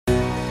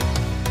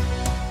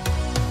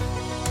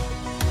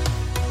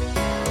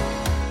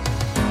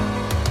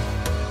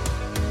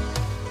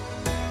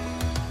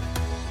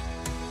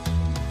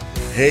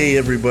Hey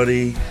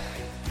everybody,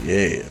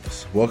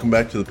 yes. Welcome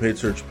back to the Paid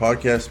Search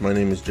Podcast. My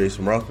name is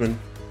Jason Rothman.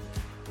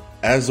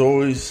 As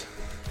always,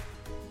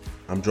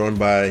 I'm joined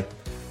by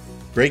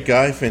great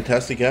guy,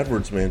 fantastic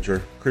AdWords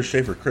manager, Chris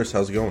Schaefer. Chris,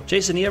 how's it going?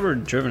 Jason, you ever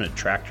driven a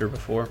tractor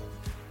before?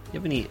 You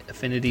have any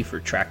affinity for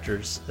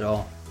tractors at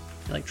all?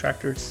 You like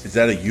tractors? Is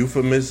that a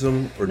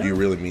euphemism, or do you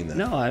really mean that?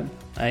 No, I'm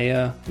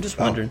just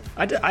wondering.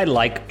 I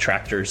like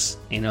tractors,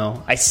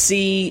 I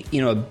see,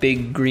 a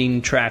big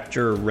green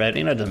tractor, red,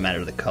 it doesn't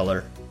matter the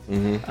color.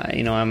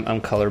 Mm-hmm.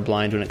 I'm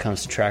colorblind when it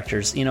comes to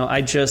tractors.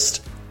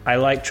 I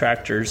like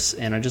tractors,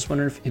 and I just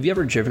wonder have you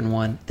ever driven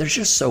one? They're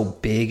just so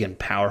big and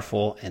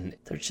powerful, and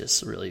they're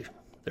just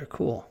they're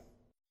cool.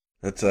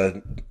 That's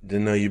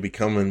didn't know you'd be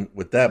coming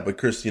with that. But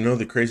Chris,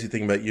 the crazy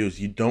thing about you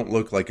is you don't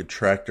look like a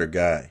tractor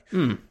guy.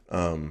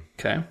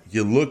 Okay.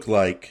 You look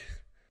like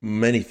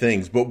many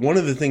things, but one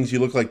of the things you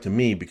look like to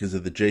me, because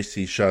of the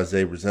J.C.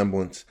 Chasez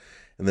resemblance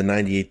and the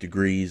 98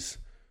 degrees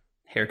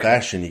haircut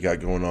fashion you got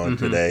going on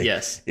today.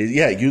 Yes.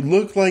 You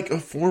look like a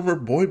former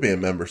boy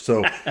band member.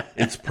 So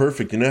it's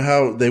perfect. You know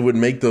how they would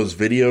make those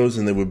videos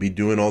and they would be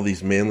doing all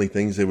these manly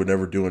things they would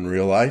never do in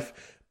real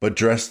life, but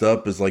dressed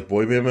up as like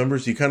boy band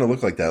members? You kind of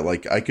look like that.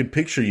 Like I could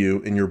picture you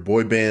in your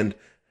boy band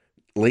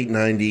late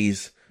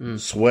 90s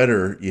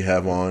sweater you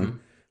have on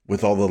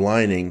with all the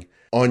lining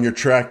on your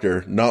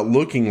tractor, not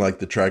looking like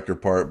the tractor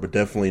part, but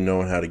definitely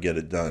knowing how to get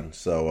it done.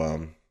 So,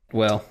 I'm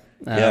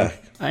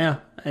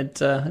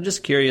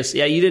just curious.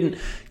 Yeah, you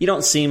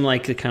don't seem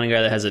like the kind of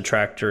guy that has a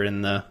tractor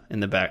in the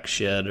back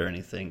shed or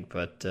anything.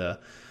 But no,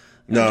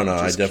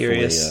 I definitely.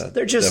 Curious.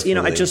 They're just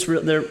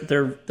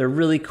they're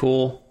really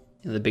cool.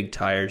 The big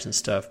tires and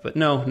stuff. But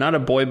no, not a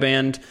boy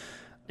band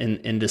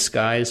in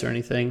disguise or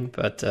anything.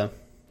 But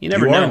you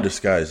never know. You are in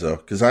disguise though,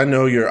 because I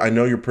know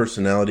your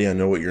personality. I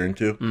know what you're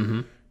into.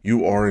 Mm-hmm.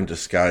 You are in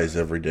disguise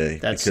every day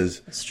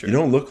because true. You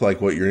don't look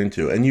like what you're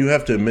into, and you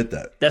have to admit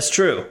that. That's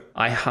true.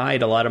 I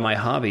hide a lot of my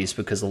hobbies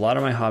because a lot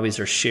of my hobbies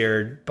are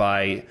shared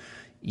by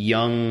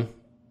young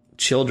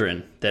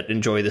children that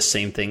enjoy the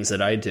same things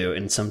that I do,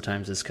 and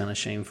sometimes it's kind of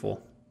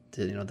shameful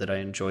that I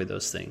enjoy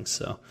those things.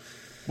 So,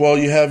 well,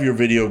 you have your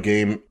video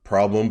game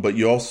problem, but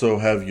you also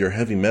have your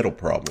heavy metal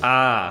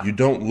problem. You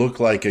don't look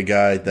like a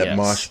guy that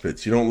mosh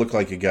pits. You don't look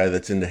like a guy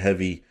that's into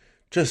heavy.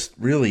 Just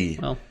really,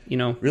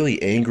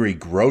 really angry,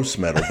 gross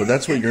metal, but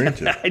that's what you're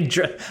into. I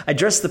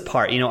dress the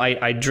part.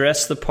 I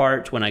dress the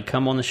part when I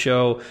come on the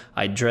show.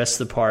 I dress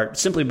the part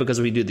simply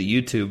because we do the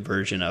YouTube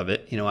version of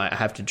it. I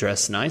have to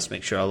dress nice,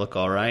 make sure I look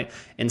all right.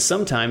 And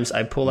sometimes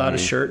I pull out a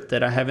shirt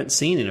that I haven't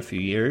seen in a few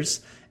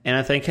years, and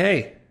I think,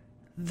 hey,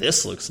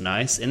 this looks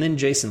nice. And then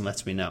Jason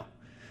lets me know.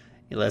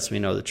 He lets me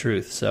know the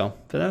truth. So,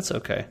 but that's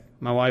okay.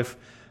 My wife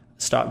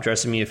stopped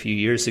dressing me a few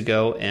years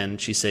ago, and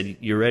she said,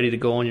 "You're ready to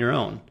go on your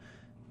own."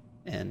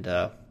 And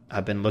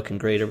I've been looking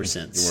great ever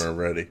since. You weren't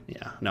ready.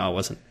 Yeah, no, I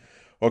wasn't.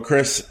 Well,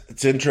 Chris,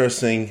 it's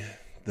interesting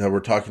that we're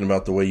talking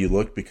about the way you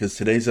look because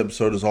today's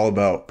episode is all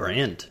about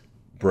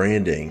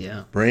branding.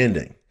 Yeah.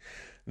 Branding.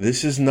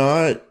 This is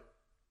not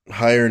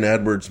hire an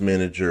AdWords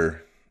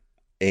manager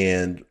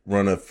and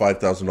run a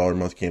 $5,000 a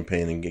month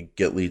campaign and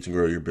get leads and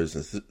grow your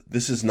business.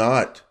 This is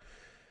not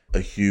a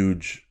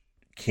huge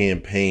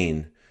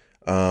campaign.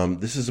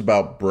 This is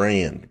about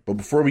brand. But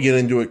before we get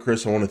into it,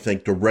 Chris, I want to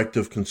thank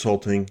Directive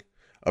Consulting,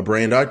 a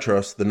brand I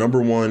trust, the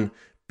 #1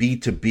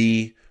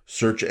 B2B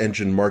search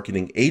engine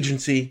marketing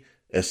agency,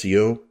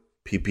 SEO,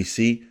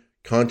 PPC,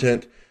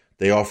 content.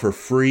 They offer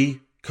free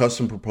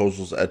custom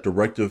proposals at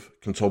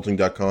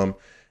directiveconsulting.com,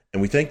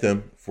 and we thank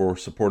them for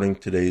supporting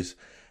today's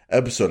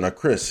episode. Now,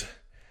 Chris,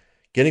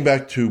 getting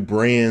back to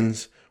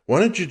brands, why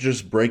don't you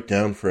just break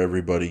down for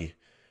everybody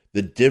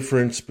the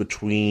difference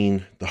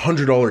between the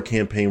 $100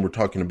 campaign we're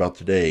talking about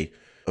today,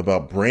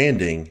 about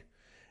branding,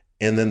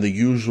 and then the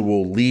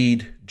usual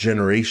lead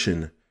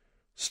generation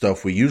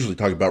stuff we usually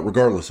talk about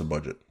regardless of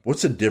budget.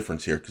 What's the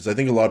difference here? Because I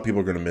think a lot of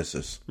people are going to miss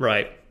this.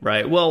 Right.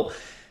 Well,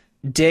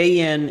 day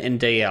in and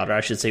day out, or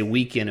I should say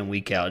week in and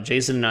week out,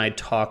 Jason and I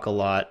talk a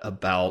lot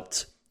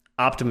about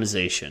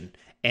optimization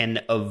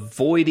and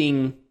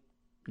avoiding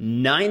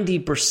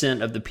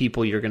 90% of the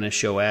people you're going to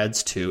show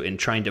ads to and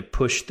trying to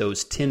push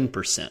those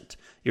 10%.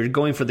 You're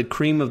going for the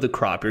cream of the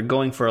crop. You're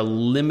going for a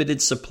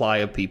limited supply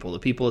of people, the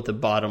people at the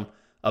bottom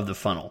of the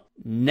funnel.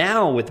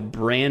 Now with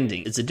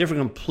branding, it's a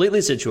completely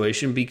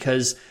situation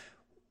because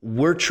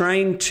we're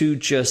trying to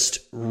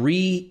just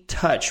reapply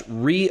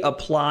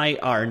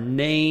our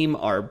name,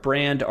 our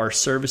brand, our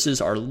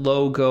services, our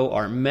logo,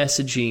 our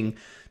messaging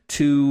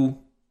to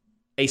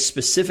a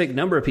specific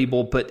number of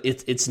people, but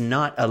it's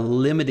not a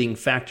limiting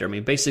factor. I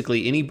mean,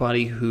 basically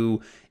anybody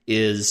who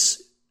is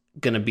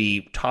going to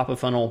be top of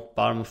funnel,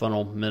 bottom of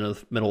funnel, middle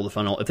of the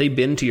funnel, if they've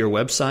been to your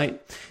website,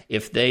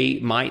 if they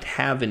might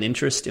have an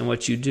interest in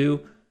what you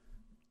do,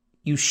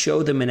 you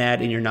show them an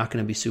ad and you're not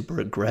going to be super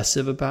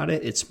aggressive about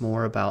it. It's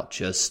more about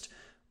just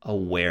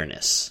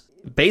awareness.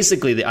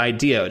 Basically, the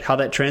idea, how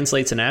that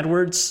translates in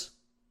AdWords,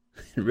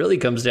 it really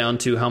comes down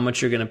to how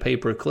much you're going to pay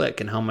per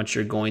click and how much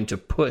you're going to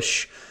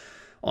push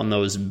on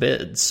those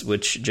bids,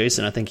 which,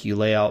 Jason, I think you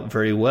lay out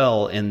very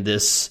well in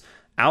this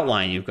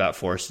outline you've got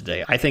for us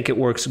today. I think it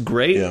works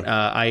great.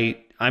 Yeah.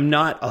 I'm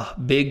not a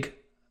big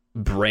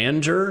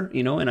brander,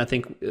 and I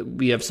think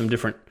we have some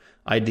different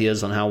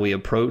ideas on how we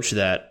approach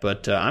that.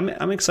 But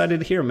I'm excited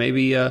to hear,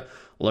 maybe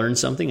learn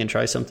something and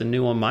try something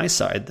new on my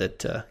side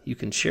that you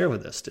can share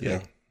with us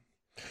today.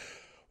 Yeah.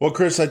 Well,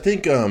 Chris, I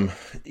think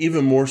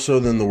even more so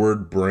than the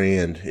word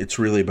brand, it's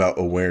really about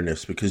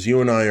awareness, because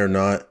you and I are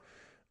not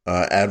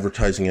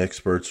advertising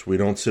experts. We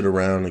don't sit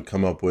around and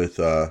come up with,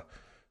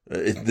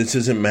 this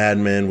isn't Mad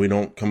Men. We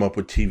don't come up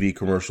with TV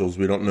commercials.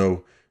 We don't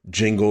know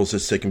jingles that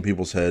stick in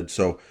people's heads.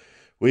 So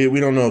we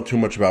don't know too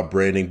much about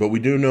branding, but we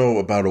do know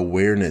about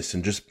awareness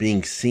and just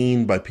being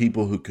seen by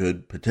people who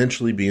could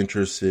potentially be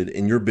interested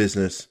in your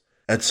business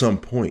at some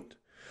point.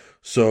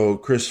 So,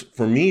 Chris,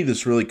 for me,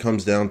 this really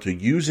comes down to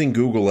using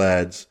Google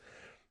Ads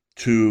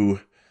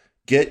to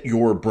get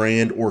your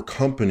brand or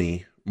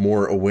company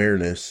more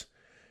awareness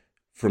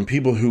from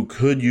people who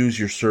could use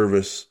your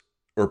service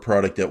or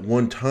product at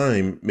one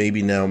time,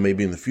 maybe now,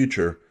 maybe in the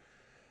future.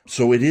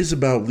 So it is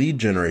about lead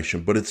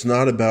generation, but it's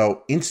not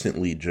about instant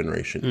lead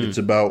generation. It's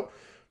about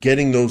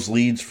getting those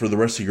leads for the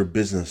rest of your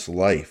business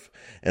life.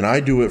 And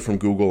I do it from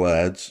Google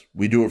Ads.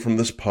 We do it from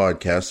this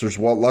podcast. There's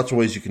lots of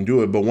ways you can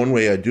do it, but one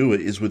way I do it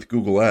is with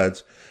Google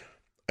Ads.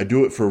 I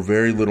do it for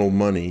very little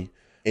money.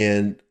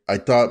 And I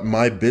thought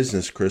my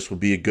business, Chris, would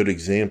be a good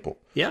example.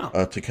 Yeah.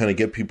 To kind of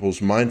get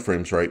people's mind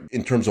frames right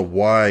in terms of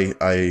why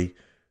I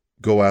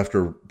go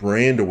after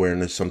brand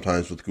awareness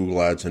sometimes with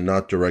Google Ads and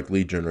not direct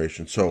lead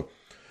generation. So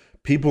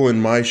people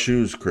in my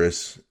shoes,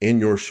 Chris, in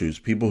your shoes,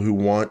 people who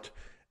want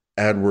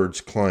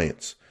AdWords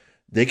clients,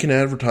 they can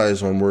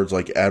advertise on words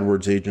like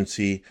AdWords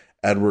agency,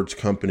 AdWords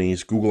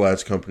companies, Google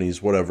Ads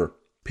companies, whatever,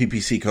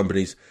 PPC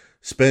companies,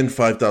 spend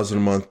 $5,000 a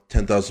month,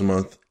 $10,000 a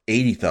month,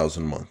 $80,000 a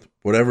month,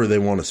 whatever they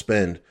want to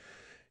spend,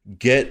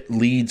 get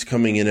leads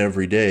coming in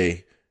every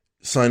day,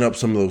 sign up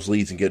some of those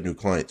leads and get new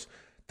clients.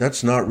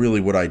 That's not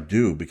really what I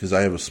do because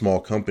I have a small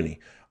company.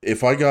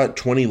 If I got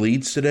 20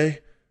 leads today,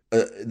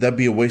 that'd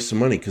be a waste of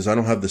money because I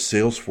don't have the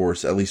sales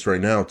force, at least right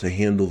now, to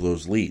handle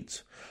those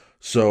leads.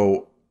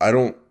 So I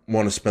don't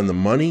want to spend the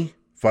money,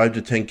 $5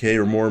 to $10K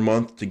or more a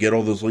month to get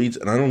all those leads.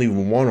 And I don't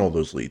even want all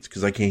those leads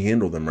because I can't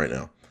handle them right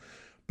now.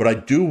 But I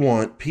do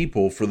want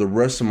people for the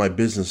rest of my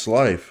business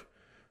life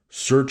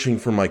searching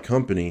for my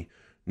company,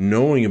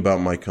 knowing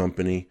about my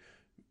company,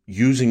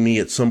 using me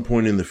at some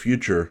point in the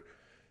future,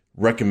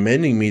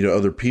 recommending me to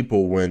other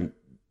people when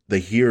they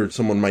hear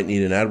someone might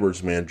need an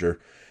AdWords manager.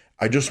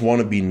 I just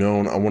want to be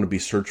known. I want to be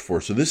searched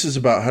for. So this is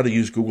about how to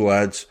use Google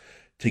Ads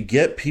to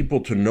get people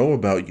to know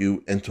about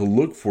you and to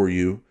look for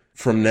you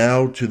from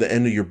now to the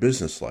end of your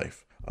business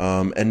life.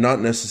 And not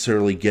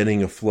necessarily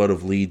getting a flood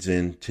of leads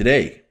in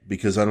today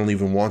because I don't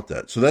even want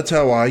that. So that's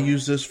how I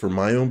use this for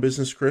my own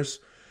business, Chris.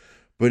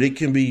 But it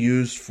can be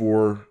used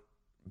for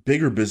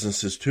bigger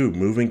businesses too,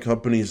 moving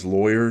companies,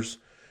 lawyers.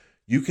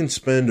 You can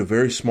spend a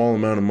very small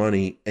amount of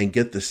money and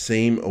get the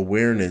same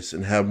awareness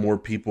and have more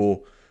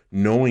people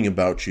knowing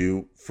about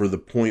you for the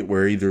point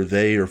where either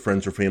they or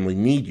friends or family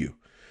need you.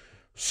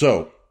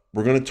 So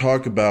we're going to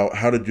talk about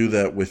how to do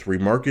that with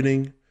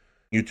remarketing,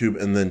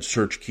 YouTube, and then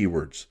search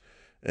keywords.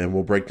 And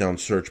we'll break down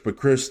search. But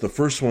Chris, the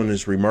first one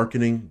is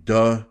remarketing.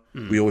 Duh.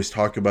 We always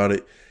talk about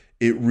it.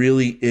 It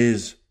really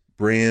is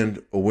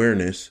brand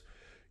awareness.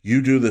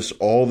 You do this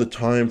all the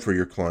time for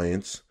your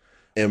clients.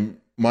 And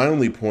my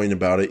only point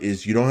about it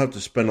is you don't have to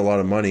spend a lot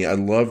of money. I'd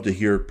love to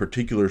hear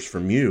particulars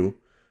from you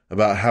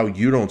about how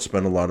you don't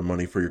spend a lot of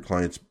money for your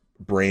clients'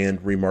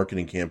 brand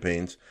remarketing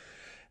campaigns.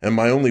 And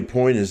my only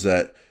point is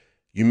that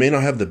you may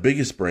not have the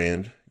biggest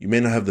brand, you may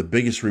not have the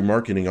biggest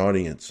remarketing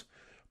audience,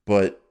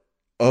 but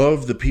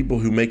of the people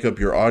who make up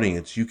your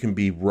audience, you can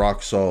be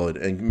rock solid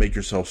and make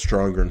yourself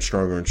stronger and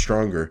stronger and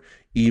stronger,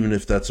 even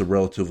if that's a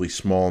relatively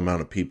small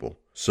amount of people.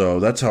 So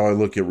that's how I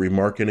look at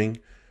remarketing.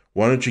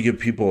 Why don't you give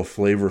people a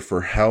flavor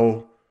for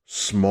how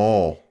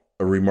small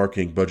a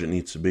remarketing budget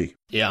needs to be?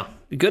 Yeah,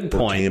 good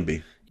point. Or can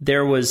be.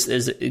 There was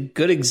a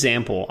good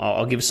example.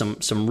 I'll give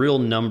some real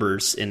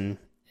numbers and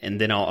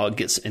then I'll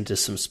get into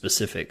some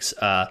specifics.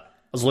 I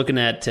was looking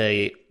at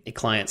a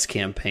client's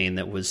campaign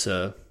that was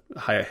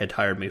had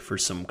hired me for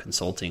some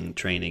consulting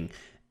training,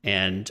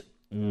 and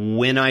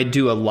when I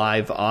do a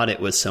live audit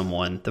with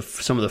someone,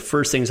 some of the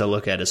first things I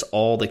look at is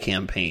all the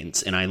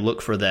campaigns, and I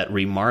look for that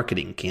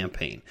remarketing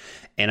campaign,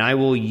 and I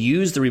will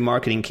use the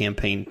remarketing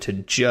campaign to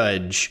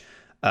judge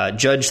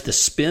the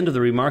spend of the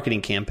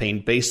remarketing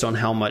campaign based on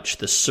how much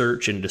the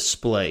search and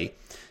display.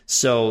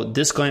 So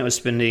this client was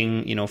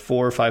spending, $400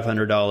 or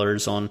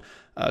 $500 on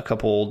a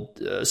couple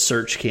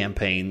search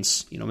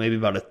campaigns, maybe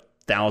about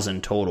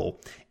 1,000 total.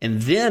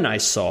 And then I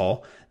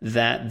saw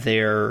that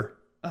their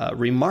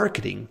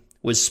remarketing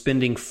was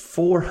spending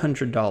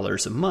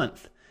 $400 a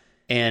month.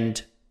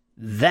 And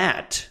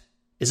that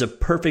is a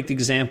perfect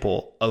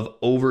example of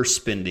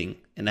overspending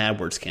an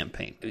AdWords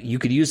campaign. You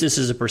could use this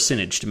as a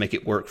percentage to make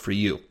it work for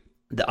you.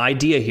 The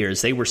idea here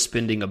is they were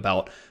spending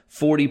about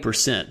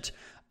 40%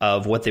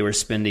 of what they were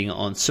spending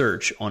on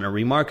search on a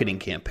remarketing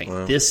campaign.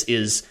 Wow. This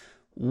is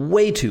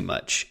way too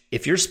much.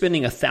 If you're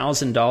spending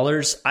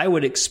 $1,000, I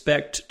would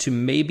expect to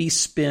maybe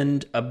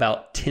spend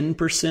about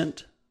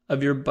 10%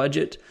 of your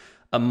budget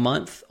a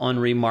month on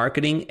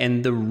remarketing.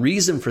 And the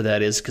reason for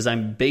that is because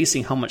I'm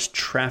basing how much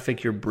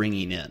traffic you're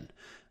bringing in.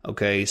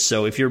 Okay,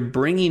 so if you're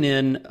bringing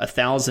in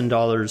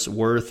 $1,000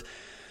 worth,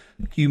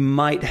 you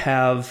might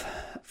have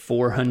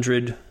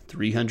 400,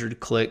 300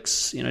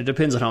 clicks. It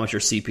depends on how much your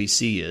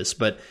CPC is,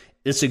 but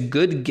it's a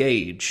good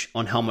gauge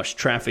on how much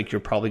traffic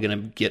you're probably going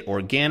to get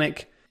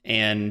organic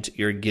and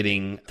you're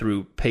getting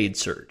through paid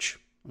search.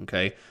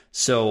 Okay,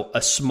 so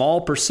a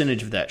small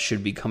percentage of that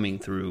should be coming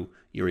through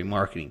your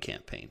remarketing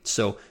campaign.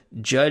 So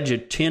judge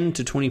at 10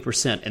 to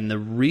 20%. And the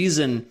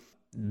reason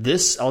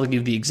I'll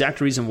give the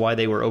exact reason why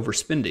they were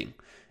overspending.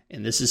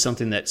 And this is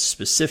something that's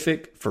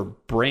specific for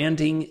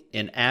branding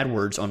and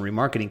AdWords on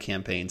remarketing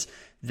campaigns.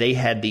 They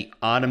had the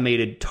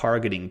automated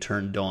targeting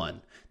turned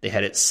on. They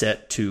had it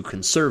set to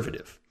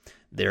conservative.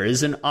 There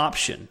is an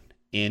option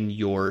in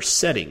your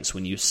settings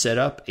when you set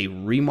up a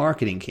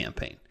remarketing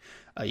campaign.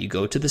 You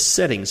go to the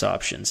settings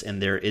options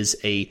and there is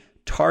a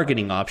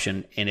targeting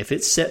option. And if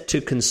it's set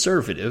to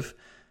conservative,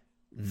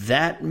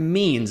 that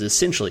means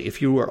essentially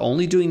if you are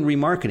only doing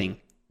remarketing,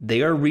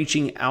 they are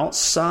reaching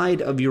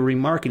outside of your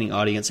remarketing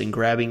audience and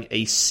grabbing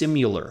a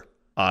similar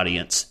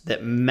audience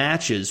that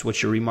matches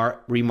what your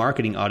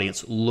remarketing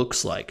audience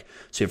looks like.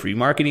 So if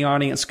remarketing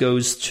audience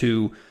goes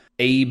to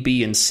A,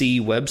 B, and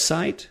C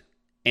website,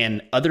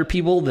 and other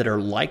people that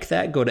are like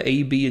that go to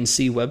A, B, and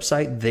C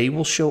website, they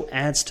will show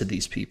ads to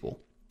these people.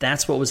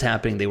 That's what was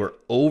happening. They were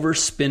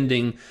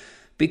overspending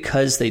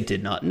because they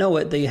did not know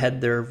it. They had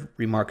their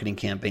remarketing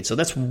campaign. So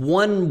that's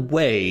one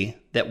way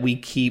that we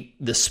keep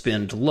the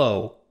spend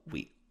low.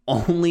 We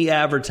only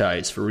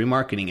advertise for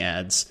remarketing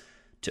ads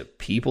to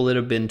people that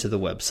have been to the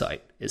website.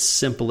 As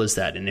simple as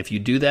that. And if you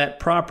do that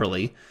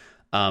properly,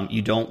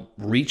 you don't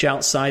reach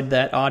outside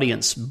that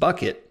audience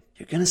bucket,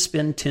 you're going to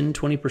spend 10,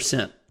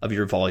 20% of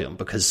your volume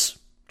because,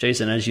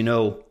 Jason, as you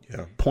know,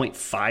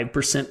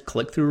 0.5%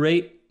 click-through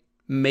rate,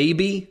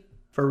 maybe,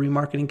 for a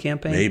remarketing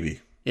campaign.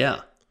 Maybe.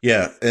 Yeah.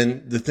 Yeah,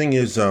 and the thing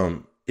is,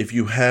 if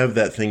you have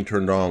that thing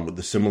turned on with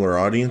the similar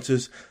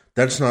audiences,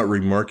 that's not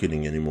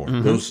remarketing anymore.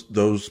 Mm-hmm.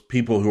 Those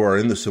people who are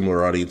in the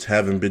similar audience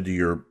haven't been to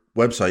your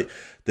website.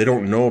 They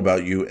don't know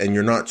about you, and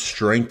you're not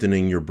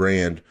strengthening your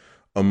brand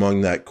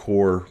among that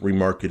core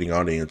remarketing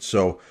audience.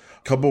 So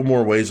a couple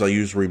more ways I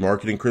use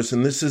remarketing, Chris,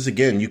 and this is,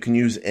 again, you can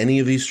use any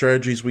of these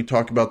strategies we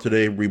talked about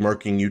today,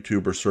 remarketing,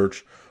 YouTube, or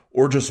search,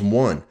 or just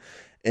one.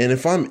 And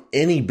if I'm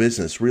any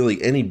business,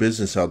 really any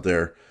business out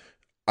there,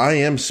 I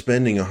am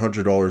spending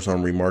 $100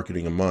 on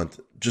remarketing a month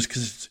just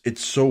because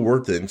it's so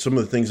worth it. And some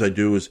of the things I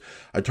do is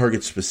I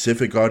target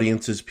specific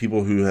audiences,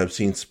 people who have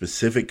seen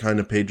specific kind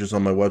of pages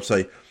on my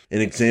website.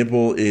 An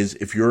example is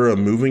if you're a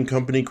moving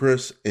company,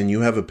 Chris, and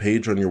you have a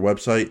page on your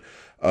website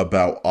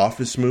about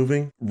office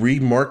moving,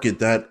 remarket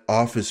that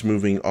office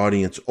moving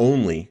audience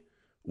only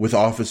with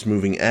office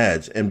moving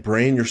ads and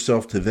brand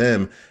yourself to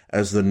them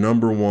as the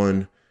number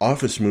one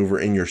office mover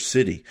in your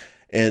city.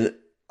 And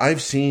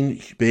I've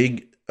seen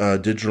big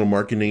digital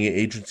marketing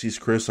agencies,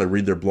 Chris. I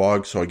read their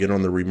blogs, so I get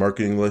on the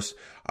remarketing list.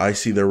 I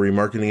see their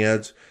remarketing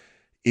ads.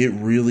 It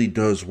really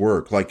does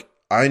work. Like,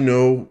 I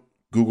know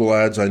Google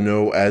Ads, I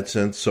know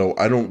AdSense, so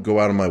I don't go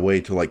out of my way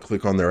to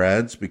click on their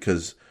ads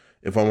because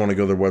if I want to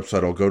go to their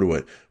website, I'll go to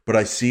it. But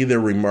I see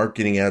their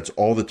remarketing ads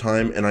all the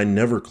time and I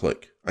never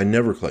click.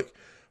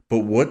 But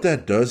what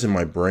that does in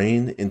my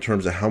brain in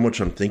terms of how much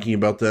I'm thinking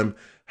about them,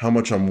 how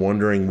much I'm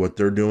wondering what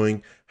they're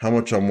doing, how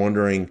much I'm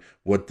wondering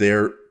what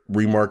their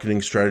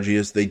remarketing strategy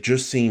is, they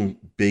just seem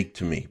big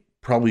to me,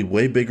 probably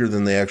way bigger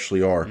than they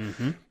actually are.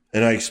 Mm-hmm.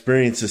 And I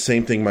experience the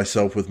same thing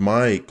myself with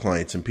my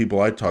clients and people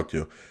I talk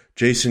to.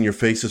 Jason, your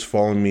face is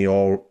following me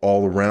all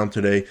around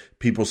today.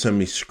 People send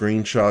me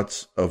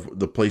screenshots of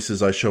the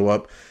places I show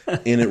up.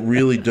 And it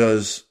really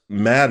does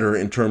matter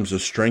in terms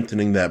of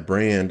strengthening that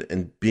brand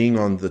and being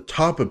on the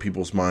top of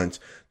people's minds.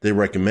 They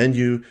recommend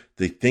you,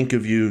 they think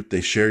of you,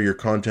 they share your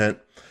content.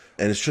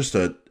 And it's just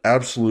an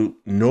absolute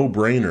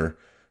no-brainer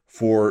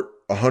for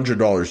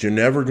 $100. You're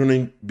never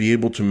going to be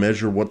able to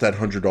measure what that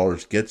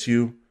 $100 gets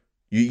you.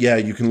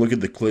 You can look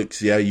at the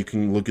clicks. Yeah, you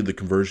can look at the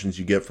conversions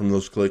you get from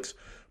those clicks.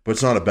 But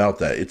it's not about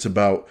that. It's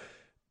about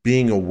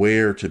being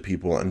aware to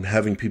people and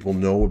having people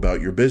know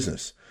about your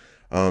business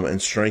and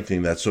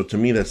strengthening that. So to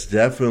me, that's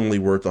definitely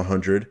worth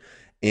 $100.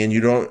 And you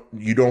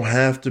don't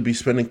have to be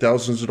spending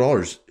thousands of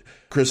dollars.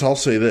 Chris, I'll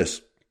say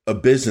this. A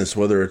business,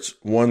 whether it's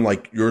one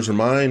like yours or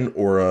mine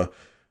or a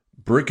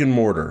brick and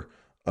mortar,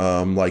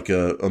 like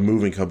a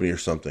moving company or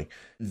something,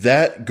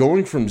 that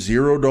going from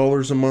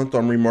 $0 a month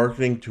on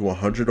remarketing to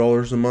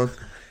 $100 a month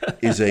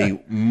is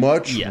a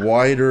much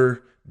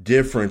wider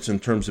difference in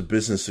terms of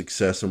business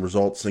success and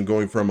results than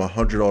going from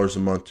 $100 a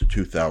month to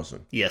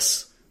 $2,000.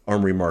 Yes.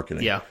 On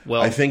remarketing. Yeah.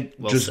 Well, I think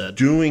just said.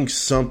 Doing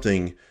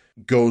something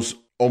goes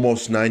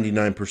almost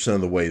 99%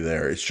 of the way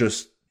there. It's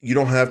just, you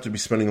don't have to be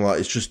spending a lot.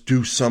 It's just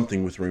do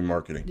something with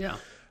remarketing. Yeah.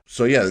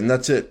 So yeah, and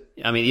that's it.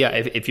 I mean, yeah,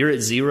 if you're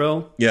at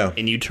zero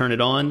and you turn it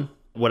on,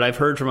 what I've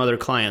heard from other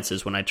clients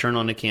is when I turn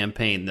on a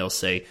campaign, they'll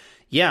say,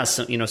 yeah,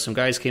 so, some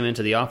guys came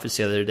into the office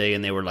the other day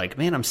and they were like,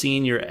 man, I'm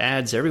seeing your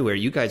ads everywhere.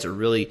 You guys are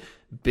really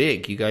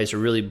big. You guys are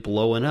really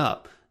blowing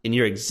up. And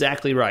you're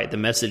exactly right. The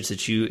message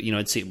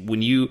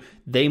that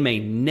they may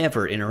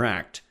never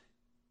interact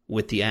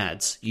with the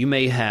ads. You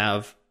may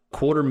have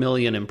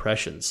 250,000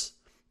 impressions,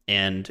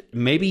 and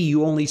maybe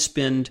you only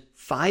spend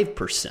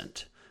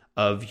 5%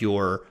 of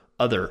your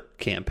other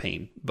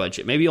campaign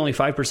budget. Maybe only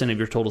 5% of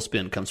your total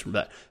spend comes from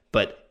that.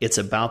 But it's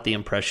about the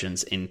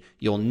impressions, and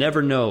you'll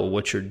never know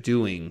what you're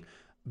doing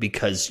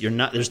because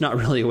there's not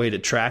really a way to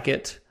track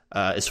it.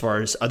 As far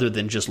as other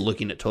than just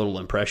looking at total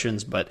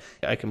impressions, but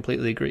I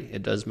completely agree.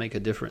 It does make a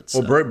difference.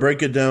 Well,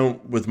 break it down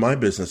with my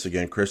business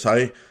again, Chris.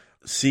 I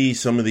see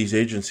some of these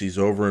agencies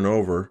over and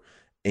over,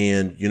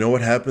 and you know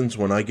what happens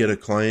when I get a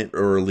client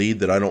or a lead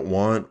that I don't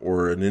want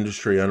or an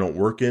industry I don't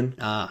work in?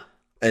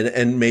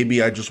 And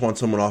maybe I just want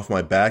someone off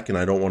my back and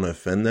I don't want to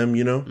offend them,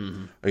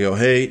 Mm-hmm. I go,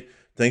 hey,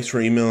 thanks for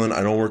emailing.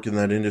 I don't work in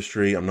that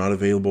industry. I'm not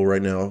available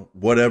right now.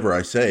 Whatever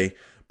I say.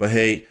 But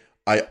hey,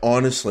 I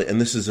honestly, and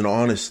this is an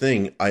honest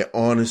thing, I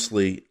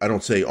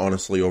don't say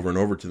honestly over and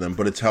over to them,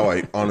 but it's how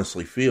I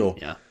honestly feel.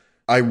 Yeah.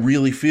 I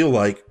really feel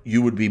like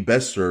you would be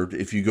best served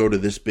if you go to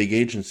this big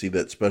agency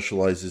that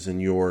specializes in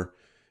your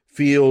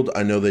field.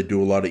 I know they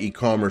do a lot of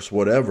e-commerce,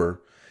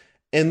 whatever.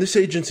 And this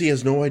agency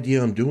has no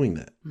idea I'm doing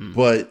that.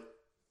 But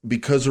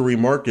because of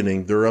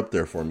remarketing, they're up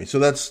there for me. So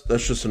that's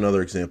just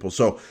another example.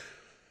 So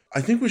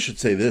I think we should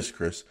say this,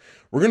 Chris.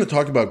 We're going to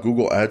talk about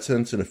Google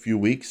AdSense in a few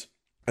weeks.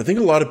 I think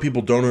a lot of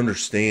people don't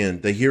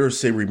understand. They hear us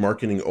say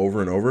remarketing over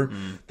and over.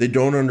 They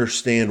don't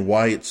understand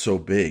why it's so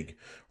big,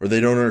 or they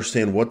don't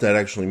understand what that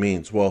actually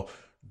means. Well,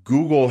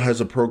 Google has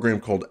a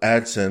program called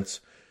AdSense.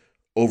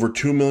 Over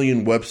 2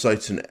 million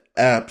websites and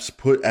apps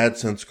put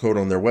AdSense code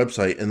on their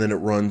website, and then it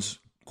runs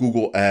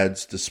Google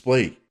Ads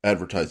display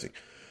advertising.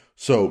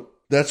 So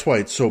that's why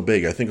it's so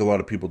big. I think a lot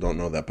of people don't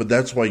know that, but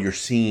that's why you're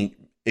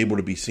able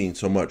to be seen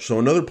so much. So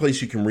another place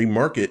you can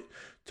remarket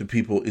to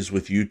people is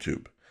with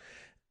YouTube.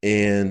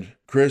 And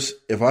Chris,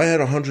 if I had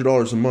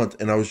 $100 a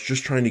month and I was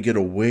just trying to get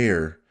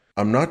aware,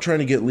 I'm not trying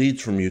to get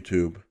leads from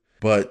YouTube,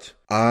 but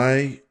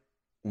I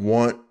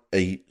want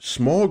a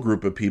small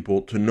group of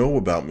people to know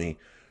about me.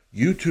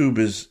 YouTube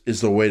is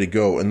the way to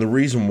go. And the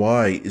reason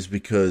why is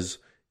because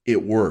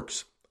it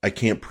works. I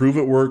can't prove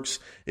it works.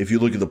 If you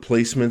look at the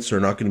placements, they're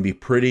not going to be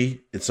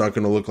pretty. It's not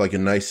going to look like a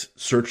nice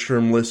search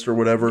term list or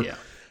whatever. Yeah.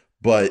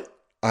 But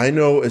I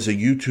know as a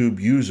YouTube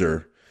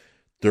user,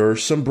 there are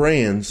some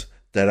brands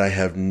that I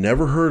have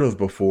never heard of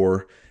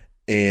before,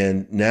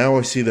 and now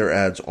I see their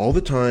ads all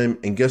the time,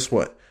 and guess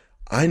what?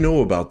 I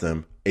know about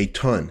them a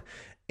ton,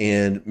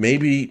 and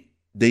maybe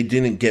they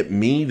didn't get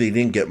me, they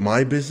didn't get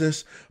my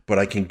business, but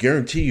I can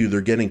guarantee you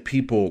they're getting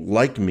people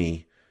like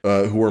me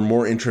who are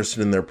more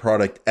interested in their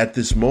product at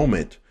this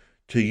moment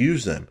to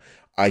use them.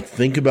 I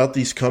think about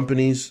these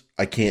companies.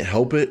 I can't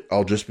help it.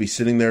 I'll just be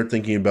sitting there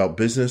thinking about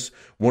business.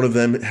 One of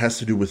them has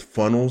to do with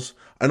funnels.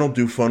 I don't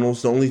do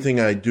funnels. The only thing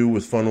I do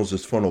with funnels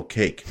is funnel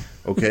cake.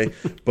 Okay.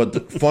 But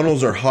the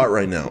funnels are hot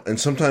right now. And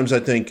sometimes I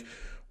think,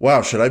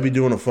 wow, should I be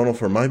doing a funnel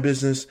for my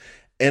business?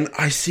 And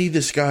I see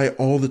this guy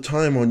all the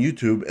time on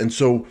YouTube. And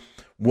so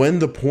when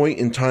the point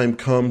in time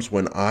comes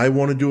when I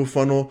want to do a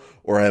funnel,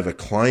 or I have a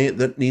client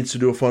that needs to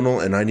do a funnel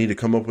and I need to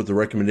come up with a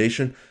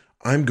recommendation,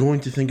 I'm going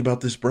to think about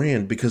this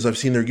brand because I've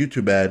seen their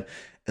YouTube ad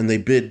and they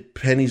bid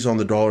pennies on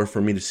the dollar for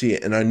me to see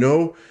it. And I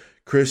know,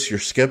 Chris, you're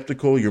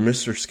skeptical. You're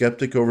Mr.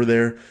 Skeptic over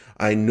there.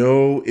 I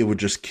know it would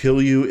just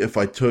kill you if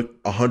I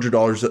took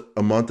 $100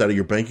 a month out of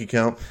your bank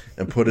account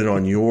and put it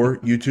on your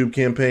YouTube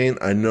campaign.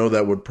 I know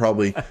that would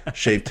probably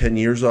shave 10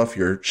 years off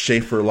your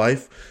Schaefer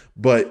life.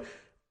 But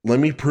let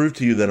me prove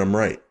to you that I'm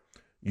right.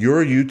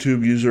 You're a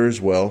YouTube user as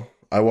well.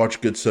 I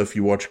watch good stuff.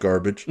 You watch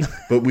garbage.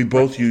 But we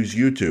both use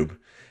YouTube.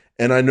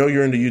 And I know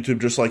you're into YouTube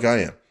just like I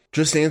am.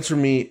 Just answer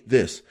me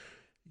this.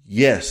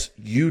 Yes,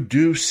 you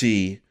do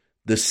see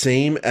the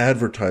same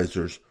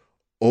advertisers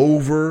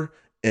over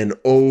and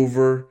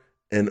over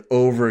and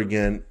over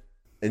again.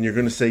 And you're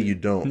going to say you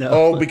don't. No.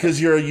 Oh,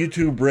 because you're a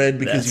YouTube red,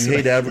 because you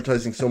hate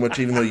advertising so much,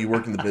 even though you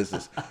work in the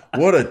business.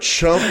 What a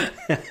chump.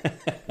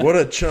 What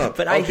a chump.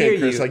 But I hear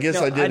Chris, you. I guess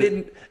No, I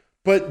didn't.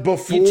 But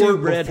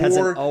YouTube Red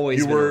hasn't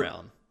always been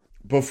around.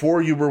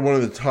 Before you were one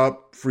of the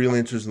top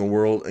freelancers in the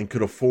world and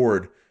could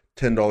afford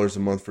 $10 a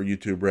month for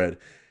YouTube Red,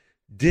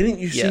 didn't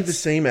you see the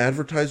same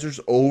advertisers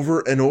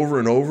over and over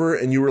and over?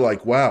 And you were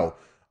like, wow,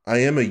 I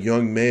am a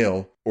young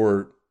male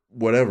or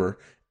whatever.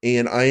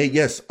 And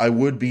I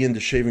would be into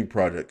shaving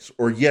projects.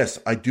 Or yes,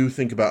 I do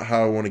think about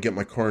how I want to get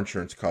my car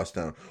insurance costs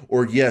down.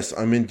 Or yes,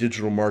 I'm in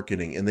digital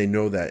marketing and they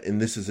know that.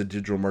 And this is a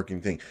digital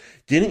marketing thing.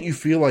 Didn't you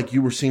feel like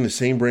you were seeing the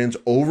same brands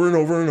over and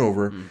over and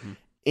over? Mm-hmm.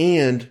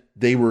 And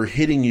they were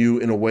hitting you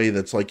in a way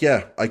that's like,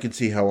 yeah, I could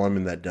see how I'm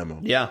in that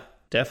demo. Yeah,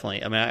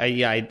 definitely. I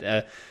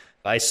mean,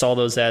 I saw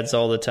those ads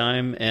all the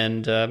time.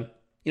 And,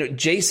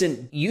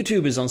 Jason,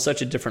 YouTube is on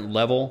such a different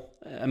level.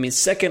 I mean,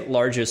 second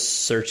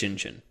largest search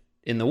engine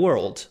in the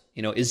world,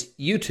 is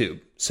YouTube.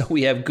 So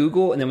we have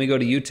Google and then we go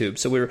to YouTube.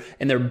 So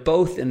they're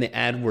both in the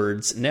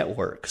AdWords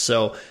network.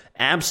 So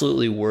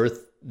absolutely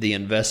worth the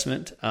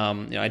investment.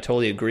 I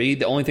totally agree.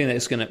 The only thing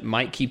that's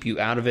might keep you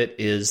out of it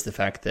is the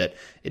fact that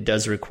it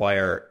does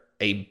require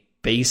a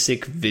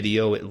basic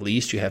video. At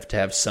least you have to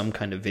have some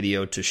kind of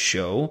video to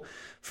show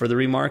for the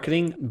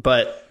remarketing.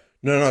 But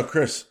no,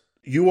 Chris,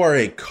 you are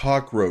a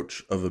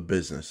cockroach of a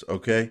business,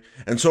 okay?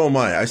 And so am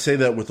I. I say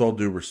that with all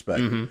due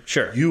respect.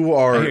 Sure. You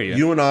are, I hear you.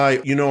 you and I,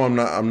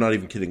 I'm not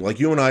even kidding. Like,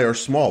 you and I are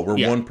small.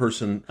 We're one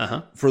person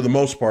for the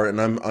most part, and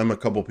I'm a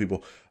couple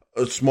people.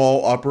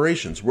 Small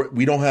operations.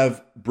 We don't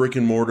have brick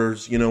and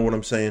mortars, you know what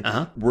I'm saying?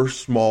 We're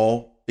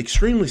small,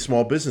 extremely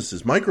small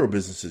businesses, micro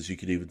businesses, you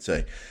could even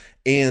say.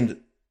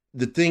 And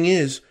the thing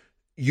is,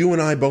 you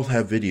and I both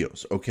have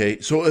videos,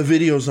 okay? So a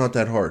video is not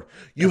that hard.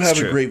 That's have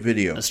true. A great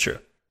video. That's true.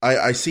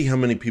 I see how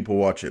many people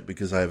watch it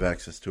because I have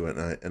access to it,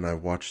 and I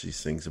watch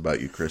these things about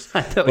you, Chris.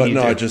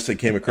 It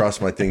came across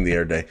my thing the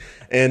other day.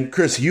 And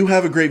Chris, you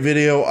have a great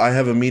video. I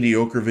have a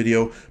mediocre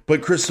video,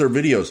 but Chris, they're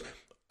videos.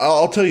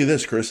 I'll tell you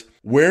this, Chris.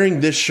 Wearing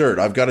this shirt,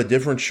 I've got a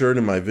different shirt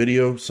in my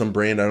video, some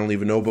brand I don't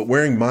even know, but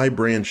wearing my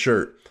brand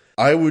shirt,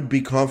 I would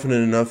be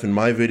confident enough in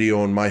my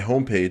video on my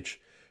homepage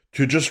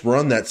to just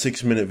run that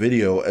 6-minute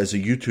video as a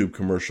YouTube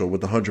commercial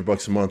with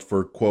 $100 a month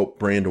for, quote,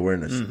 brand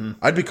awareness.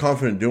 I'd be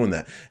confident doing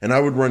that. And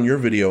I would run your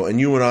video, and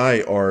you and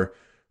I are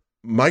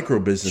micro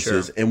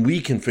businesses, and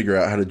we can figure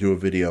out how to do a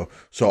video.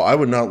 So I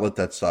would not let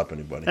that stop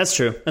anybody. That's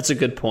true. That's a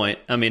good point.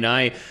 I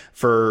mean,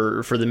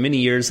 for the many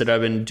years that I've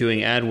been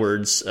doing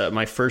AdWords,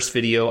 my first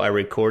video I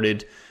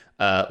recorded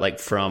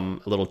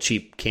from a little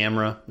cheap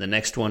camera. The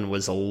next one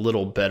was a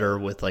little better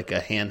with like a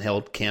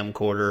handheld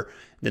camcorder.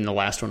 Then the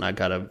last one I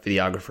got a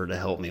videographer to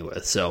help me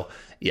with. So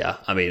yeah,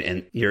 I mean,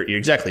 and you're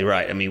exactly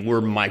right. I mean, we're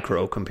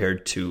micro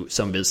compared to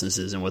some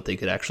businesses and what they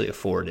could actually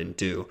afford and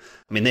do.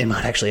 I mean, they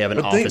might actually have an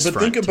office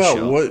front.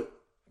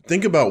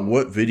 Think about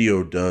what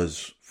video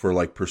does for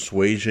like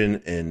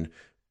persuasion and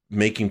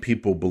making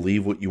people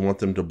believe what you want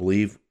them to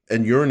believe.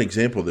 And you're an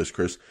example of this,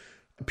 Chris.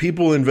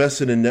 People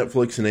invested in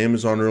Netflix and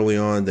Amazon early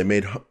on. They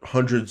made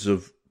hundreds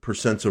of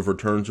 % of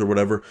returns or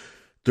whatever.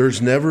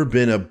 There's never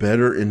been a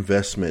better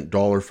investment,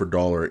 dollar for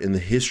dollar, in the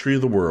history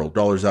of the world,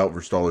 dollars out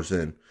versus dollars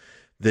in,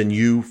 than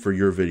you for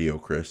your video,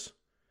 Chris.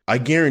 I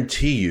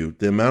guarantee you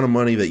the amount of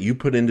money that you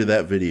put into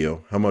that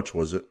video, how much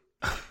was it?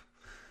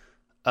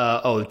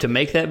 To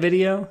make that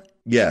video?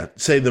 Yeah,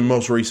 say the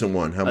most recent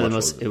one. How much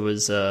was it? It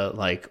was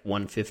like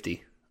 $150,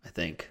 I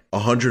think.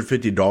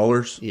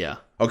 $150? Yeah.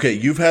 Okay,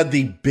 you've had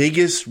the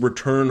biggest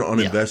return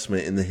on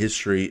investment in the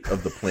history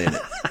of the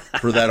planet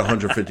for that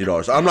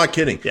 $150. I'm not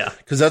kidding. Yeah.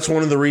 Because that's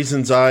one of the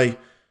reasons I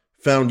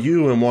found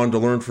you and wanted to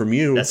learn from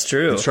you. That's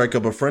true. And strike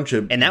up a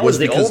friendship. And that was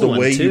the old one, the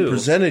way too. You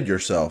presented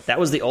yourself. That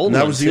was the old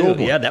one, too.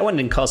 Yeah, that one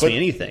didn't cost me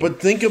anything. But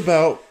think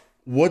about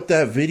what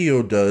that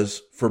video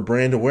does for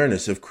brand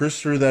awareness. If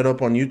Chris threw that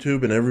up on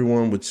YouTube and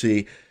everyone would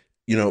see,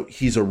 you know,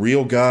 he's a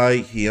real guy.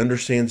 He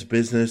understands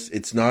business.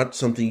 It's not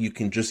something you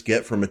can just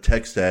get from a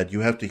text ad.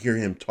 You have to hear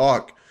him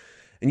talk.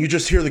 And you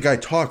just hear the guy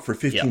talk for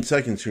 15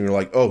 seconds and you're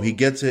like, oh, he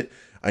gets it.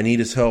 I need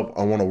his help.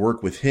 I want to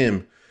work with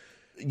him.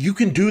 You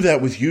can do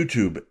that with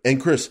YouTube. And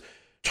Chris,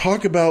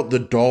 talk about the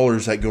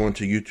dollars that go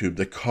into YouTube,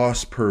 the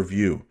cost per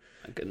view.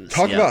 My goodness,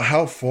 talk about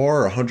how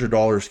far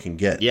 $100 can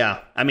get. Yeah.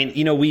 I mean,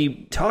 you know,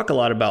 we talk a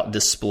lot about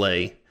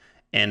display,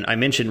 and I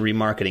mentioned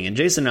remarketing, and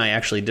Jason and I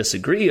actually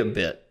disagree a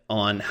bit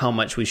on how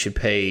much we should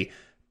pay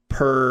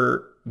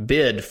per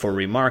bid for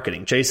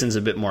remarketing. Jason's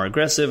a bit more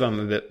aggressive. I'm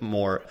a bit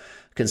more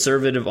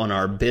conservative on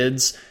our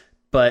bids.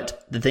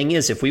 But the thing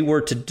is, if we were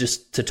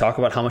to talk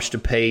about how much to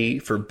pay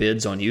for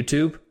bids on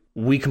YouTube,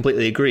 we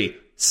completely agree.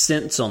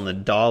 Cents on the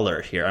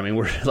dollar here. I mean,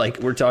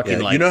 we're talking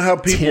like, you know how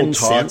people 10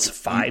 talk cents,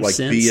 5 like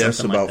cents,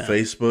 BS about like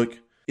Facebook?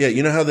 Yeah,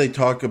 you know how they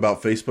talk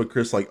about Facebook,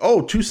 Chris? Like,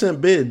 oh, 2-cent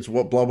bids,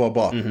 what, blah, blah,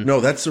 blah. No,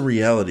 that's the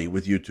reality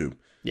with YouTube.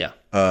 Yeah.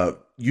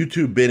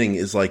 YouTube bidding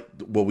is like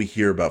what we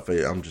hear about.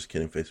 I'm just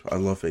kidding, Facebook. I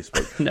love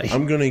Facebook. No,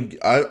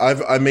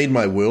 I made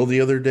my will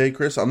the other day,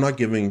 Chris. I'm not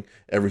giving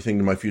everything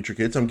to my future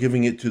kids. I'm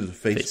giving it to the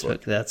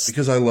Facebook.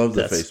 Because I love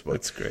the Facebook.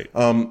 That's great.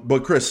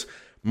 But Chris,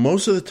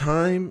 most of the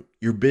time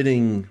you're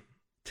bidding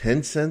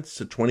 10 cents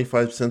to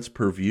 25 cents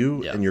per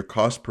view, and your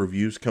cost per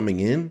view is coming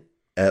in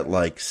at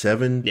like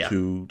 7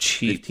 to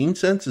 15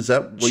 cents. Is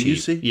that what you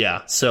see?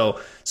 Yeah. So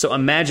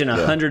imagine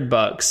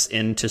 $100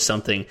 into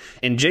something.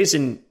 And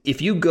Jason,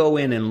 if you go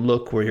in and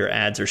look where your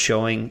ads are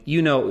showing,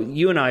 you know,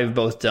 you and I have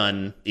both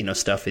done, you know,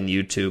 stuff in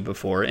YouTube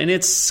before, and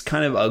it's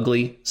kind of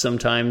ugly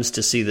sometimes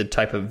to see the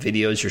type of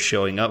videos you're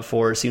showing up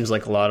for. It seems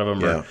like a lot of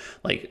them are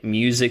like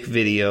music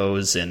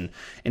videos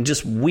and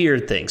just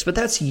weird things, but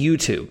that's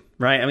YouTube,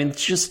 right? I mean,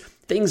 it's just,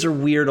 things are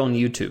weird on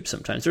YouTube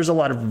sometimes. There's a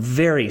lot of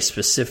very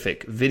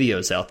specific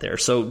videos out there.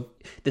 So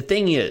the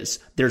thing is,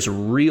 there's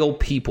real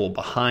people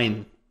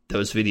behind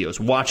those videos,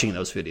 watching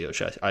those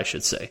videos, I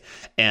should say.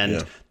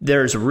 And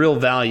there's real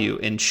value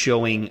in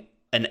showing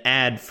an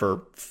ad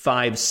for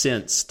 5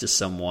 cents to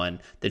someone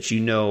that you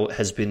know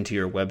has been to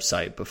your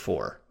website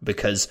before,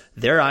 because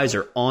their eyes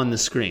are on the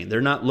screen.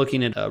 They're not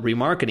looking at a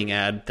remarketing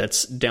ad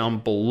that's down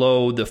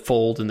below the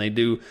fold, and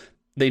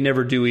they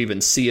never do even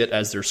see it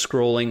as they're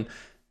scrolling.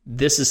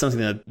 This is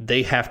something that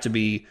they have to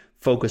be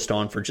focused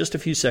on for just a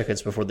few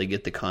seconds before they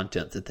get the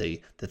content that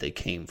they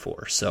came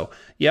for. So,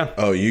 yeah.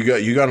 Oh, you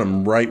got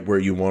them right where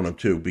you want them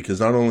to,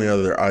 because not only are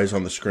their eyes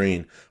on the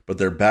screen, but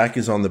their back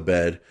is on the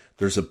bed.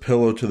 There's a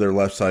pillow to their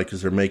left side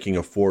because they're making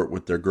a fort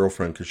with their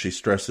girlfriend because she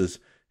stresses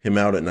him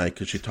out at night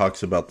because she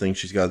talks about things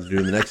she's got to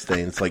do the next day.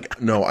 And it's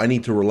like, no, I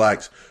need to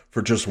relax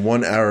for just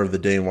 1 hour of the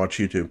day and watch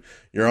YouTube.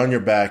 You're on your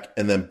back,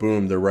 and then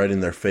boom, they're right in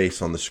their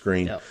face on the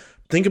screen. Yep.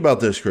 Think about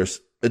this, Chris.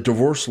 A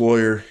divorce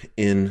lawyer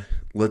in,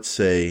 let's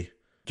say,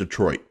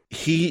 Detroit.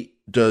 He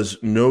does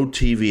no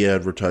TV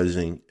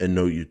advertising and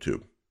no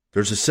YouTube.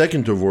 There's a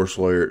second divorce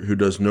lawyer who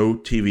does no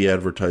TV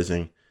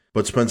advertising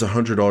but spends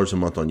 $100 a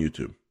month on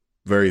YouTube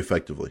very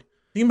effectively.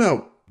 Think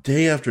about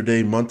day after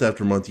day, month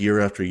after month, year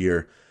after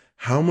year,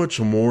 how much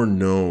more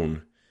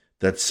known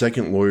that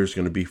second lawyer is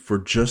going to be for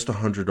just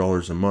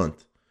 $100 a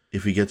month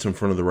if he gets in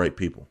front of the right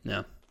people.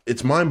 Yeah.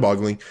 It's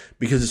mind-boggling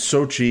because it's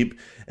so cheap.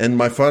 And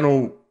my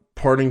final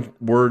parting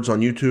words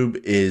on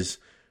YouTube is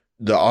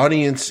the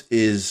audience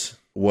is,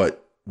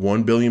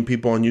 1 billion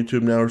people on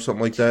YouTube now or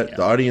something like that? Yeah.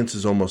 The audience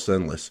is almost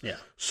endless. Yeah.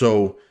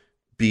 So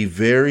be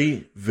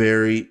very,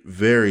 very,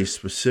 very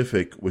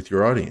specific with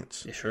your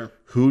audience. Yeah, sure.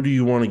 Who do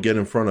you want to get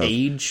in front of?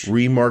 Age.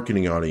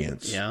 Remarketing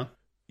audience. Yeah.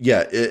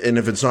 Yeah, and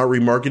if it's not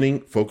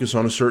remarketing, focus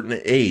on a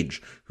certain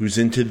age. Who's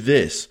into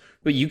this?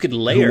 But you could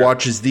layer. Who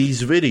watches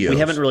these videos? We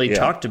haven't really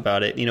talked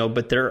about it,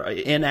 but they're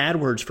in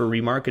AdWords for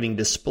remarketing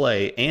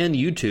display and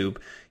YouTube.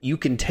 You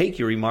can take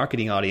your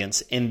remarketing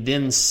audience and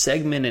then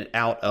segment it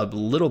out a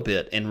little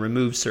bit and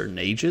remove certain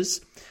ages,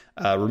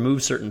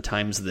 remove certain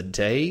times of the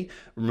day,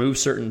 remove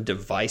certain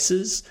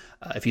devices.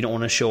 If you don't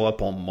want to show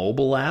up on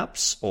mobile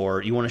apps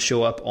or you want to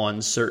show up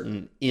on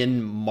certain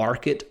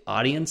in-market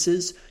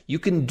audiences, you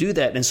can do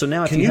that. And so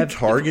now Can you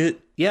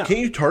target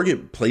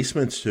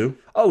placements too?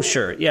 Oh,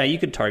 sure. Yeah, you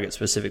could target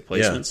specific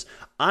placements.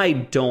 Yeah. I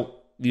don't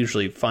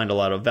usually find a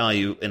lot of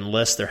value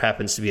unless there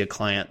happens to be a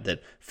client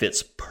that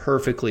fits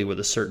perfectly with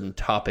a certain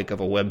topic of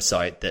a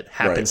website that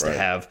happens to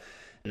have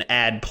an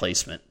ad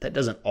placement. That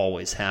doesn't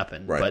always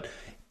happen. Right. But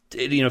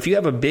if you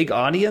have a big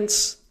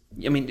audience,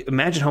 I mean,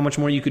 imagine how much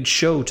more you could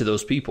show to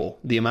those people.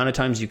 The amount of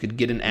times you could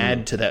get an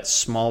ad to that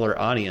smaller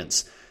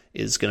audience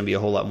is going to be a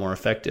whole lot more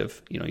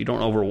effective. You don't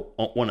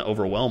want to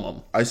overwhelm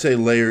them. I say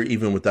layer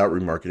even without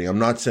remarketing. I'm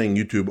not saying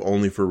YouTube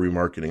only for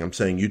remarketing. I'm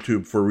saying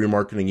YouTube for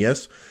remarketing,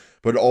 yes,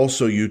 but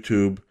also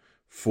YouTube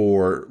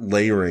for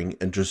layering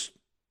and just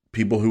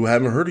people who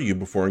haven't heard of you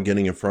before and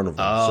getting in front of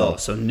them. Oh,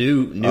 so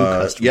new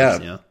customers.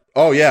 Yeah.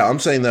 Oh, yeah. I'm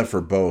saying that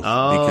for both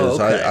because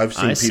okay. I've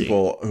seen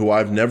people who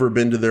I've never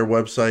been to their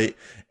website,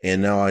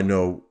 and now I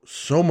know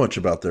so much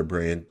about their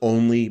brand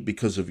only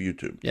because of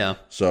YouTube. Yeah.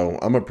 So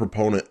I'm a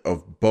proponent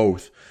of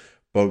both,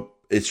 but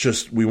it's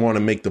just we want to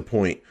make the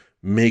point.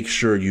 Make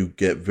sure you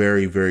get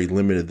very, very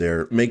limited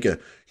there. Make a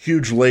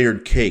huge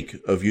layered cake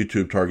of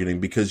YouTube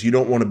targeting because you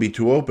don't want to be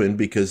too open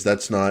because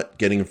that's not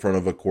getting in front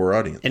of a core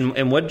audience.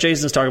 And what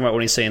Jason's talking about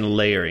when he's saying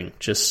layering,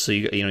 just so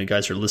you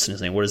guys are listening,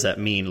 saying, what does that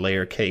mean,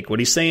 layer cake? What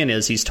he's saying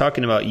is he's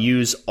talking about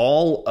use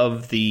all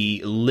of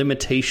the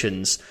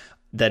limitations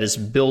that is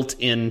built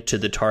into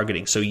the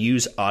targeting. So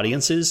use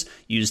audiences,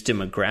 use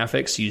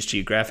demographics, use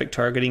geographic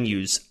targeting,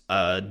 use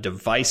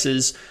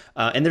devices.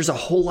 And there's a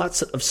whole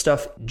lot of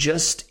stuff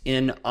just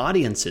in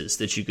audiences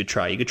that you could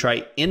try. You could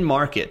try in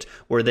market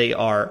where they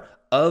are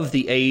of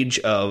the age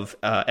of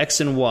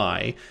X and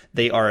Y.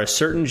 They are a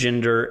certain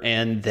gender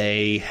and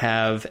they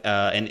have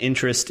an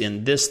interest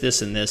in this,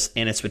 this, and this.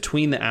 And it's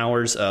between the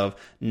hours of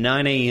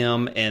 9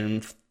 a.m.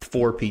 and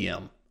 4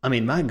 p.m. I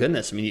mean, my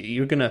goodness. I mean,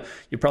 you're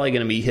probably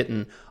gonna be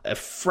hitting a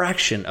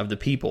fraction of the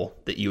people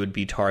that you would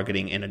be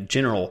targeting in a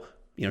general,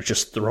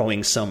 just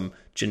throwing some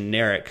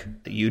generic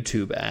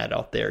YouTube ad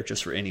out there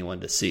just for anyone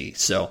to see.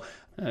 So,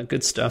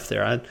 good stuff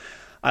there.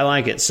 I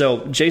like it.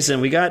 So,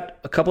 Jason, we got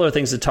a couple other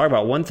things to talk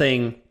about. One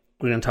thing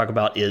we're going to talk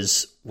about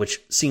is, which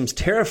seems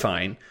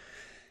terrifying,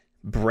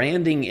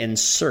 branding in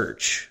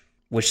search,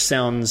 which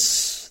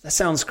sounds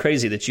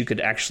crazy that you could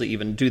actually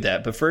even do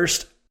that. But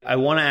first, I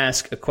want to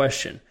ask a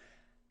question.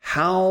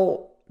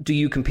 How do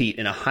you compete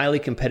in a highly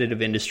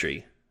competitive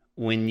industry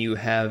when you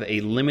have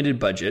a limited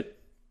budget?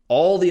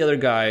 All the other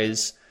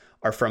guys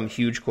are from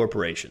huge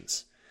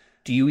corporations.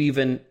 Do you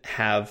even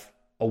have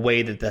a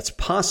way that that's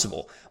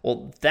possible?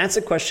 Well, that's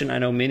a question I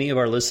know many of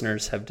our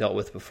listeners have dealt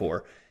with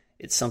before.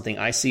 It's something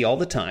I see all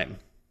the time.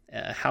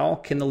 How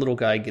can the little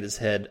guy get his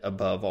head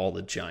above all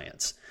the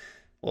giants?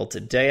 Well,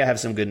 today I have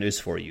some good news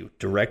for you.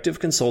 Directive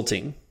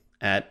Consulting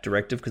at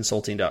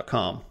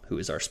directiveconsulting.com, who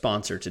is our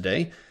sponsor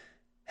today,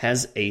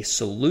 has a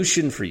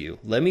solution for you.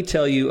 Let me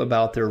tell you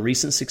about their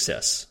recent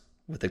success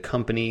with a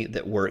company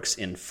that works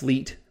in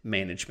fleet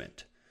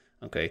management.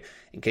 Okay,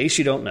 in case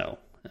you don't know,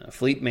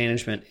 fleet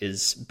management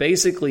is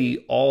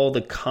basically all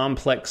the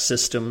complex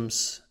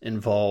systems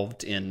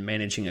involved in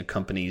managing a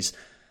company's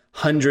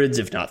hundreds,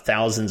 if not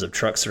thousands, of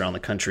trucks around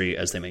the country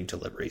as they make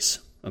deliveries.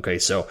 Okay,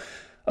 so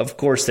of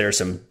course there are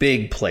some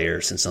big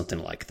players in something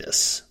like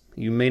this.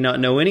 You may not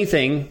know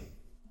anything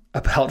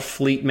about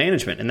fleet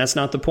management, and that's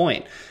not the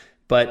point.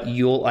 but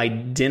you'll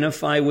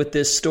identify with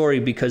this story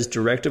because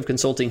Directive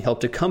Consulting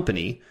helped a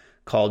company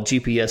called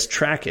GPS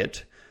Track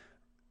It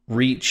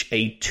reach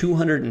a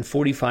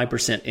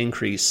 245%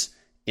 increase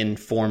in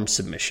form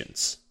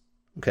submissions.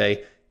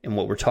 Okay. And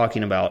what we're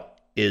talking about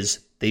is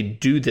they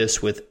do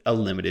this with a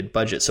limited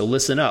budget. So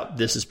listen up.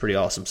 This is pretty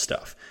awesome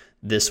stuff.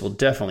 This will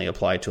definitely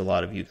apply to a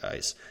lot of you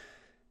guys.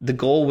 The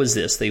goal was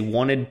this. They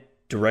wanted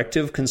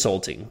Directive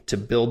Consulting to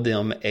build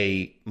them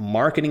a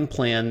marketing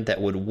plan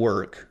that would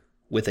work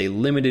with a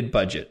limited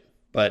budget,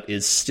 but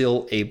is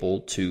still able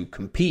to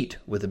compete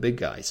with the big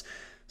guys.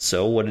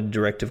 So what did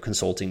Directive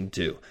Consulting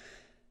do?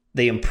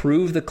 They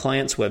improved the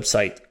client's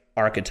website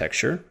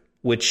architecture,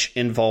 which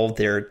involved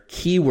their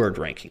keyword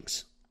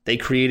rankings. They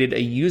created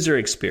a user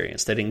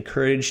experience that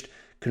encouraged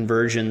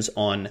conversions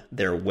on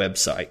their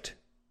website.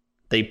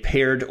 They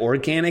paired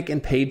organic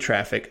and paid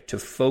traffic to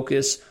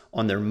focus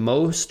on their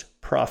most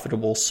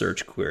profitable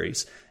search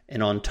queries.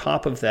 And on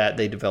top of that,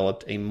 they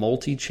developed a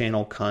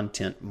multi-channel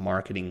content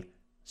marketing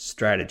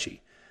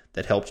strategy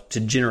that helped to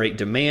generate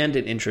demand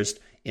and interest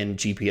in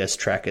GPS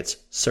Track It's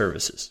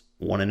services.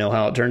 Want to know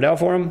how it turned out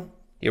for them?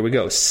 Here we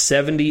go.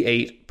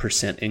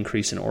 78%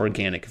 increase in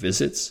organic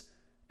visits.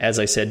 As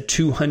I said,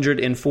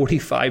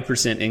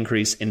 245%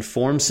 increase in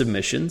form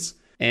submissions,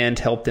 and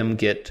help them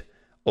get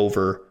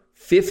over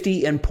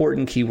 50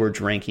 important keywords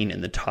ranking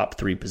in the top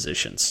 3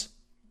 positions.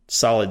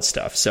 Solid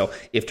stuff. So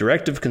if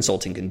Directive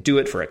Consulting can do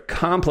it for a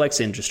complex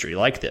industry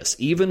like this,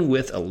 even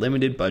with a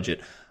limited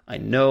budget, I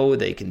know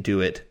they can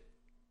do it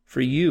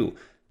for you.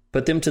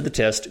 Put them to the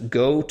test.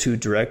 Go to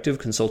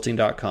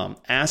directiveconsulting.com.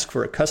 Ask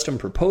for a custom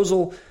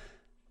proposal.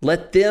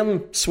 Let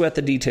them sweat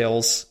the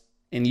details,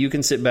 and you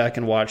can sit back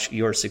and watch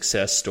your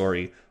success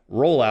story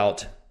roll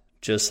out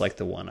just like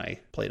the one I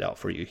played out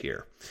for you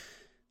here.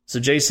 So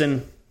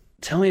Jason,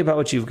 tell me about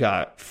what you've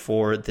got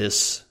for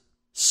this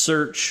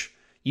search,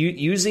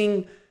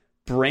 using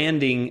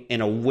branding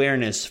and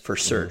awareness for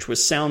search, which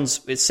sounds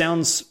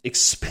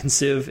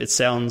expensive. It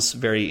sounds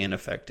very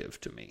ineffective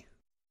to me.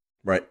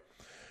 Right.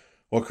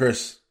 Well,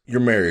 Chris,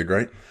 you're married,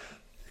 right?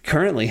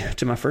 Currently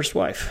to my first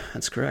wife.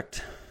 That's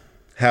correct.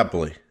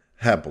 Happily,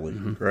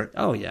 correct?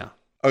 Oh, yeah.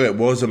 Okay,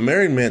 well, as a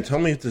married man, tell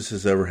me if this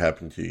has ever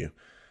happened to you.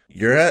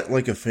 You're at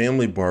like a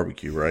family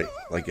barbecue, right?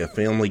 Like a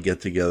family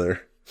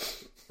get-together,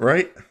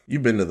 right?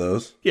 You've been to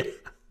those.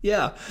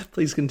 Yeah.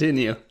 Please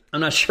continue.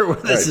 I'm not sure where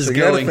this is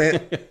going.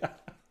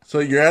 So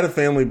you're at a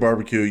family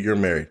barbecue, you're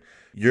married.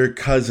 Your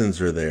cousins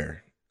are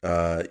there.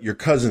 Your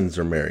cousins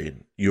are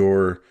married.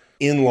 Your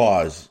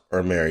in-laws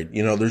are married.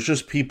 You know, there's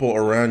just people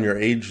around your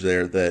age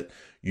there that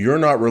you're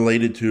not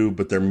related to,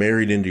 but they're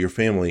married into your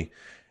family.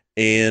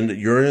 And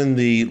you're in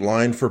the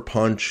line for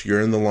punch, you're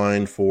in the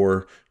line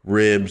for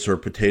ribs or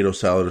potato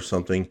salad or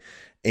something.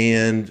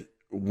 And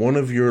one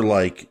of your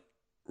like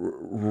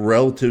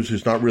relatives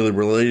who's not really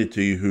related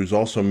to you, who's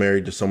also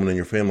married to someone in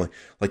your family,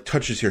 like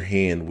touches your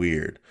hand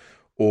weird.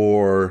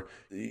 Or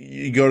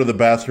you go to the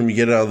bathroom, you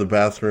get out of the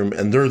bathroom,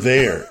 and they're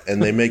there,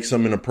 and they make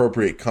some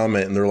inappropriate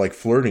comment, and they're like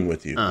flirting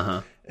with you.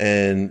 Uh-huh.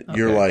 And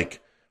you're like,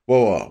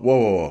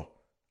 whoa.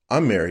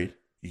 I'm married.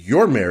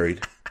 You're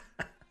married.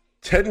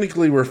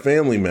 Technically, we're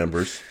family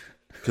members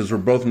because we're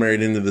both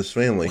married into this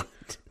family.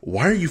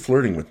 Why are you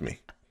flirting with me?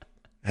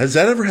 Has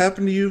that ever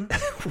happened to you?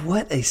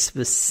 What a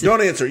specific...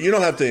 Don't answer. You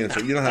don't have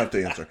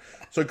to answer.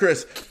 So,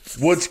 Chris,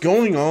 what's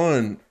going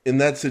on in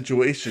that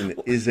situation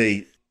is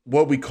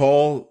what we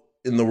call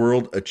in the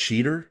world a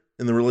cheater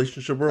in the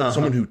relationship world.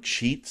 Someone who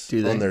cheats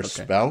on their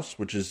spouse,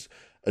 which is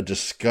a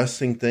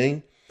disgusting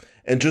thing.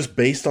 And just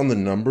based on the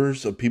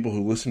numbers of people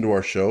who listen to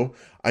our show,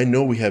 I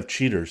know we have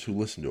cheaters who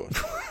listen to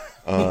us.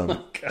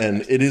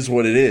 And it is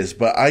what it is,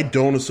 but I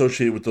don't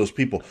associate with those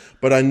people.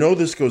 But I know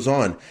this goes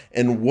on.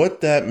 And what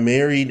that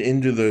married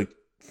into the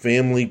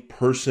family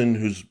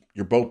person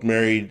you're both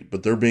married,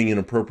 but they're being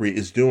inappropriate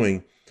is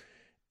doing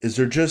is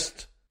they're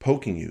just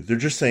poking you. They're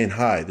just saying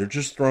hi. They're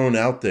just throwing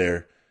out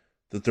there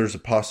that there's a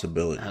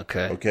possibility.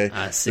 Okay.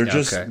 I see. They're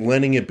just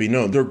letting it be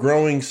known. They're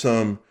growing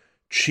some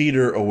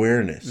cheater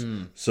awareness.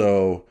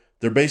 So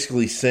they're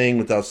basically saying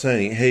without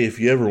saying, hey, if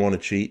you ever want to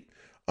cheat,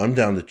 I'm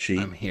down to cheat.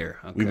 I'm here.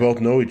 Okay. We both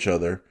know each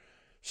other.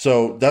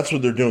 So that's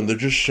what they're doing. They're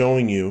just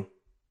showing you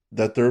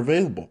that they're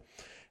available.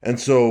 And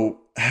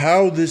so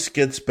how this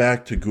gets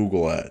back to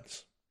Google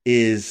Ads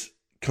is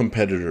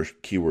competitor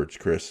keywords,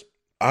 Chris.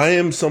 I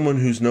am someone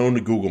who's known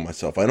to Google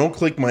myself. I don't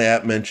click my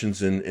app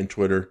mentions in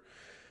Twitter.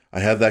 I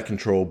have that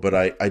control, but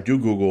I do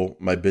Google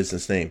my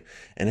business name.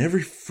 And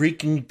every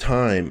freaking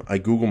time I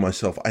Google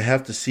myself, I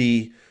have to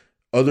see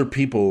other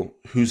people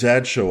whose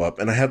ads show up,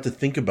 and I have to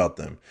think about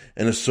them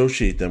and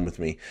associate them with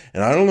me.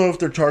 And I don't know if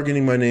they're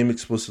targeting my name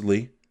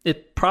explicitly.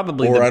 It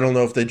probably, or I don't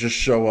know if they just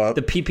show up.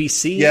 The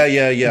PPC? Yeah.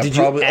 Did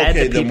probably. You add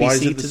okay, the then why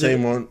is PPC it the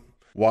same one?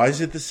 Why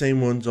is it the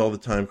same ones all the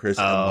time, Chris?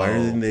 And why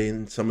are they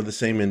in some of the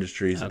same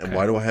industries? Okay. And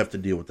why do I have to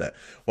deal with that?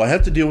 Well, I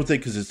have to deal with it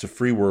because it's a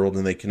free world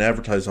and they can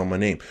advertise on my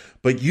name.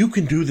 But you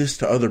can do this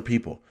to other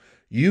people.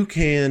 You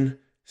can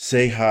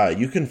say hi.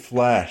 You can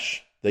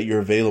flash that you're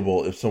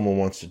available if someone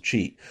wants to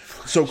cheat.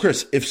 So,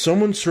 Chris, if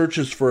someone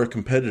searches for a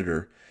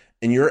competitor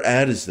and your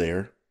ad is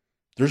there,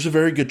 there's a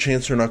very good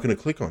chance they're not going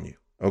to click on you.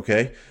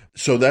 Okay.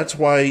 So that's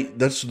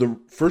the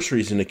first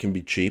reason it can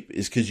be cheap,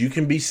 is because you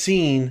can be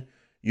seen,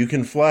 you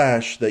can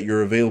flash that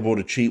you're available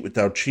to cheat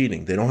without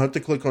cheating. They don't have to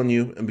click on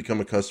you and become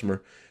a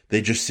customer.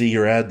 They just see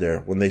your ad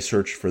there when they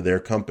search for their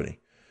company,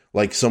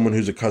 like someone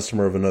who's a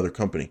customer of another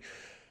company.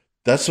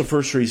 That's the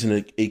first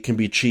reason it can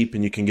be cheap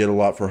and you can get a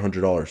lot for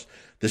 $100.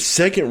 The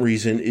second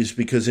reason is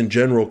because in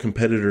general,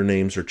 competitor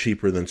names are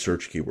cheaper than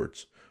search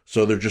keywords.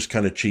 So they're just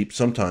kind of cheap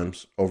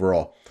sometimes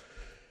overall.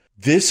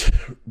 This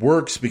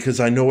works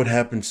because I know what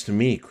happens to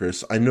me,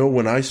 Chris. I know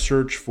when I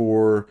search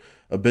for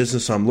a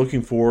business I'm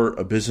looking for,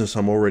 a business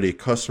I'm already a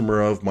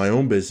customer of, my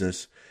own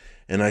business,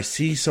 and I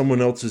see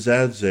someone else's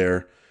ads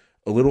there,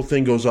 a little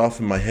thing goes off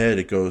in my head.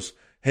 It goes,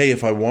 hey,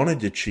 if I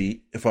wanted to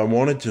cheat, if I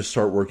wanted to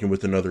start working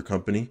with another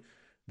company,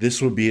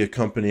 this would be a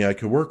company I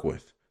could work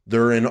with.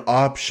 They're an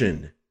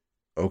option.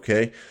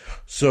 Okay.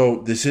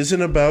 So this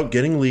isn't about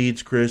getting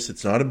leads, Chris.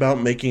 It's not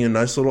about making a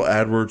nice little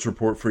AdWords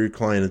report for your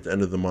client at the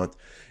end of the month.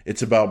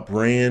 It's about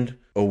brand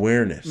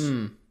awareness.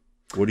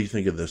 What do you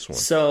think of this one?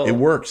 So it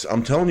works.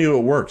 I'm telling you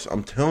it works.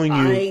 I'm telling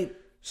you,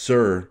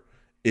 sir,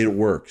 it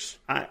works.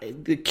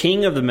 The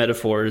king of the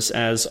metaphors,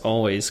 as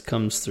always,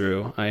 comes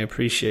through. I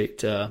appreciate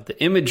the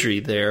imagery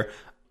there.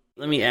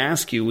 Let me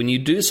ask you, when you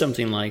do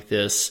something like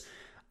this,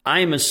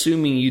 I'm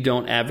assuming you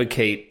don't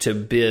advocate to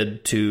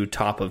bid to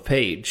top of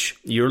page.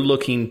 You're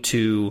looking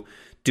to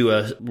do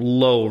a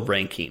low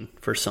ranking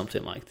for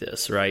something like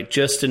this, right?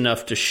 Just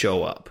enough to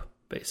show up,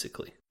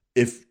 basically.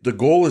 If the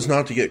goal is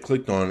not to get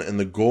clicked on and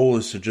the goal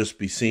is to just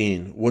be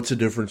seen, what's the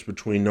difference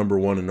between number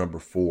 1 and number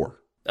 4?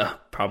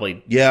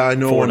 Probably Yeah, I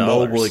know $4. on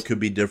mobile it could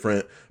be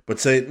different, but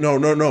say, no.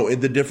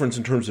 The difference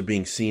in terms of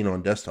being seen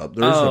on desktop,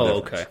 there is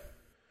no difference. Okay.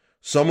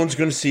 Someone's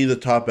going to see the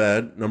top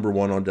ad, number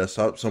 1 on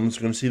desktop. Someone's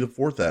going to see the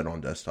 4th ad on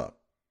desktop,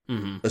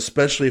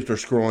 especially if they're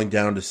scrolling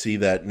down to see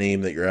that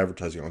name that you're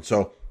advertising on.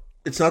 So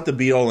it's not the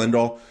be all end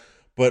all,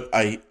 but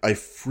I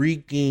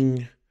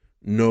freaking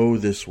know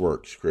this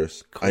works,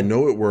 Chris. Cool. I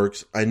know it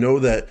works. I know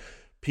that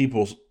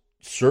people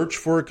search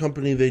for a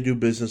company they do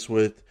business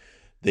with.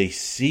 They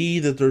see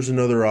that there's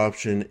another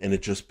option and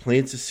it just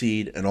plants a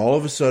seed. And all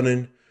of a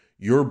sudden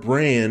your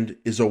brand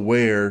is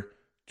aware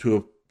to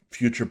a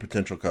future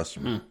potential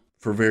customer.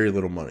 For very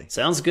little money.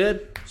 Sounds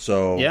good.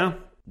 So yeah,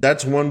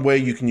 that's one way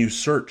you can use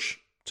search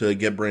to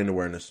get brand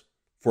awareness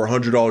for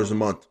 $100 a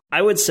month.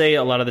 I would say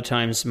a lot of the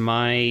times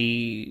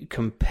my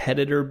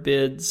competitor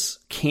bids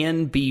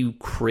can be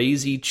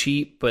crazy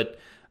cheap, but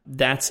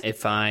that's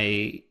if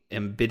I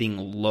am bidding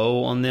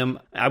low on them.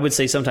 I would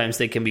say sometimes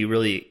they can be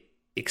really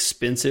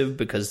expensive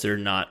because they're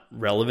not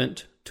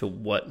relevant to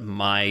what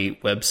my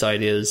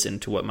website is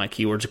and to what my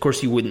keywords. Of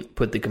course, you wouldn't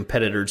put the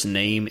competitor's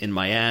name in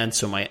my ad,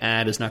 so my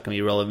ad is not going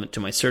to be relevant to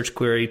my search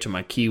query, to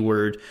my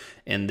keyword,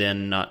 and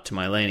then not to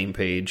my landing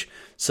page.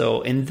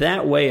 So in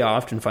that way, I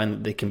often find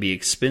that they can be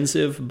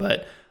expensive,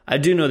 but I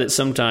do know that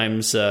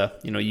sometimes,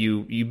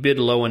 you bid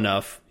low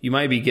enough, you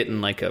might be getting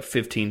like a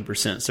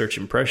 15% search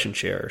impression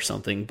share or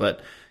something,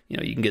 but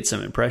you can get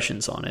some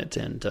impressions on it,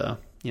 and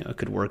it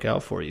could work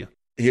out for you.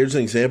 Here's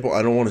an example.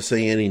 I don't want to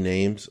say any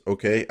names,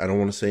 okay? I don't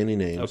want to say any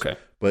names. Okay.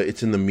 But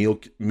it's in the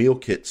meal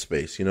kit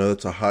space.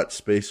 That's a hot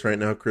space right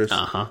now, Chris.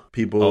 Uh-huh.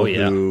 People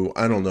who,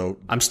 I don't know,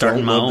 I'm starting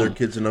don't my love own. Their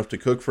kids enough to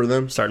cook for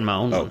them. Starting my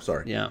own. Oh,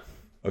 sorry. Yeah.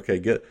 Okay,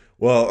 good.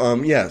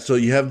 Well, so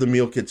you have the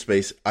meal kit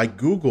space. I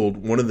Googled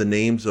one of the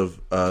names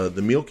of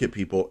the meal kit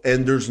people,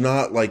 and there's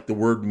not like the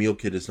word meal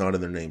kit is not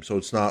in their name. So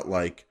it's not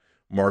like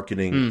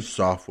marketing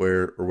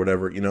software or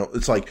whatever.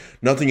 It's like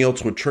nothing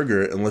else would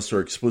trigger it unless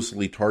they're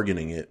explicitly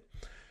targeting it.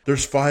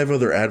 There's 5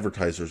 other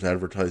advertisers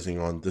advertising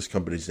on this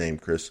company's name,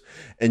 Chris.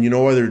 And you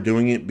know why they're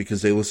doing it?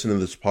 Because they listen to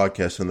this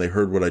podcast and they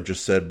heard what I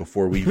just said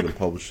before we even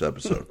published the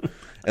episode.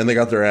 And they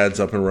got their ads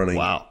up and running.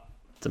 Wow.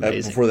 It's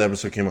amazing. Before the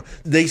episode came out.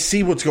 They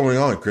see what's going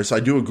on, Chris. I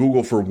do a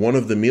Google for one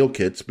of the meal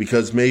kits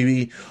because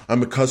maybe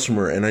I'm a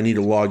customer and I need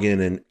to log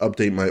in and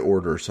update my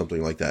order or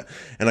something like that.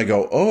 And I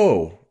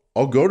go,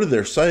 I'll go to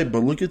their site,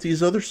 but look at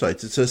these other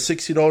sites. It says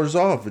 $60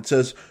 off. It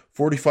says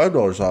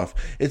 $45 off.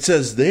 It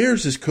says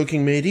theirs is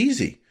Cooking Made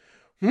Easy.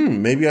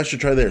 Maybe I should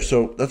try there.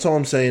 So that's all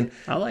I'm saying.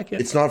 I like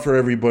it. It's not for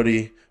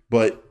everybody,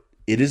 but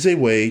it is a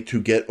way to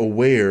get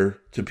aware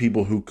to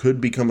people who could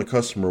become a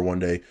customer one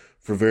day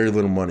for very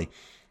little money.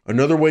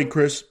 Another way,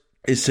 Chris,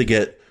 is to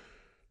get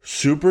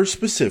super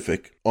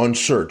specific on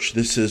search.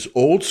 This is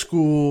old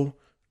school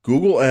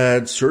Google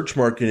Ads, search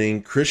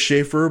marketing, Chris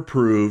Schaefer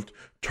approved,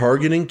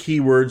 targeting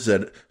keywords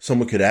that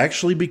someone could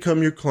actually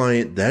become your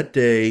client that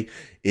day.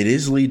 It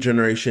is lead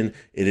generation.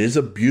 It is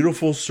a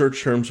beautiful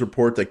search terms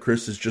report that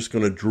Chris is just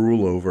going to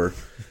drool over.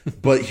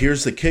 But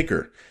here's the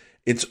kicker.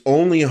 It's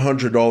only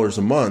 $100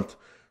 a month.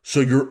 So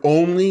you're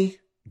only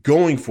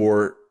going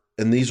for,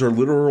 and these are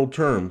literal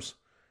terms,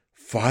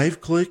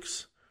 5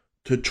 clicks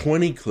to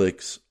 20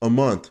 clicks a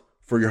month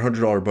for your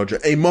 $100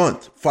 budget. A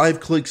month. 5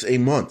 clicks a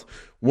month.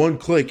 1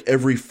 click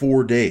every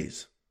 4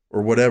 days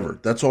or whatever.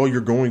 That's all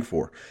you're going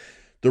for.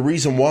 The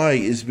reason why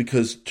is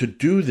because to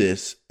do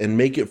this and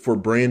make it for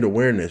brand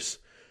awareness,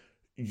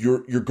 you're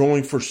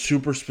going for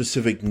super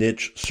specific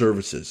niche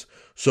services.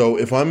 So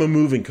if I'm a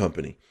moving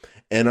company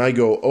and I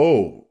go,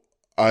 oh,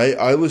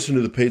 I listen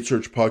to the Paid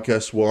Search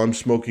podcast while I'm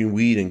smoking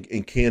weed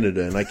in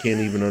Canada and I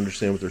can't even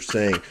understand what they're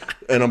saying.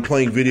 And I'm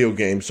playing video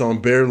games, so I'm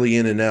barely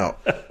in and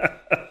out.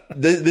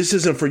 This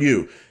isn't for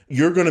you.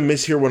 You're going to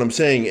mishear what I'm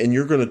saying, and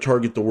you're going to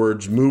target the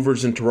words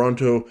movers in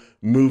Toronto,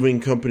 moving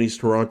companies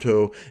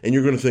Toronto, and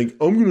you're going to think,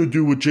 I'm going to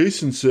do what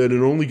Jason said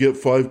and only get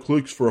 5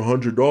 clicks for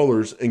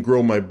 $100 and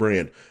grow my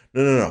brand.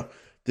 No.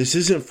 This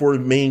isn't for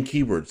main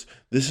keywords.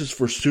 This is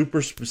for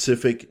super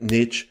specific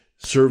niche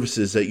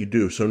services that you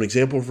do. So an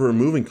example for a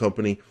moving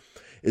company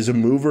is a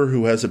mover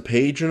who has a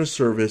page and a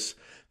service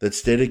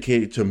that's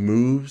dedicated to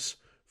moves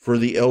for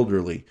the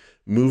elderly,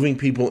 moving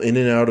people in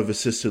and out of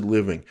assisted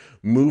living,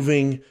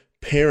 moving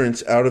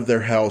parents out of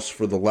their house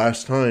for the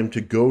last time to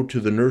go to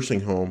the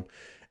nursing home,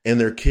 and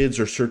their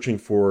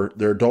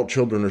adult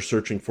children are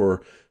searching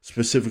for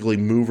specifically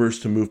movers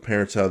to move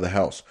parents out of the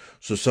house.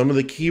 So some of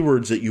the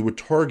keywords that you would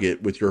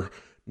target with your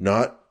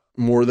not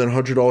more than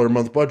 $100 a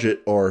month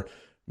budget are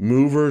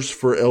movers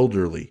for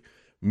elderly,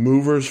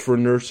 movers for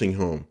nursing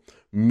home,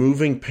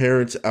 moving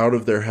parents out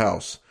of their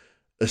house,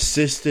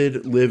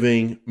 assisted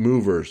living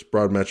movers,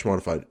 broad match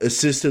modified,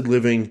 assisted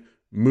living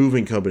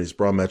moving companies,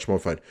 broad match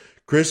modified.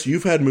 Chris,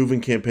 you've had moving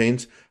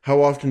campaigns.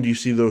 How often do you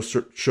see those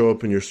show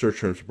up in your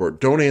search terms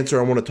report? Don't answer.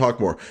 I want to talk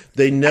more.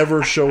 They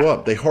never show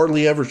up. They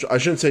hardly ever, I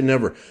shouldn't say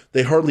never.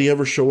 They hardly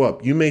ever show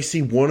up. You may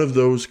see one of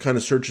those kind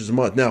of searches a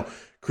month. Now,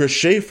 Chris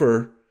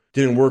Schaefer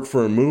didn't work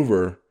for a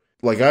mover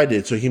like I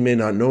did, so he may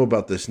not know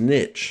about this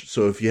niche.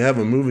 So if you have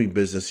a moving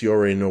business, you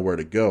already know where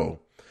to go.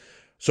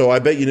 So I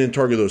bet you didn't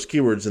target those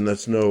keywords, and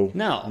that's no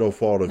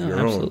fault of your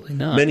own. Absolutely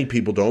not. Many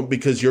people don't,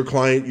 because your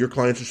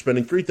clients are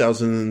spending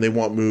 $3,000 and they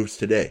want moves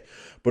today.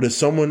 But if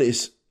someone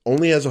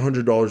only has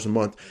 $100 a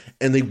month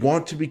and they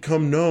want to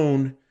become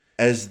known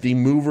as the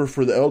mover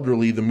for the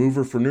elderly, the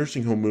mover for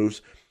nursing home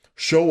moves,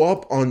 show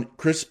up on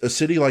a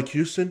city like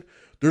Houston.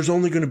 There's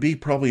only going to be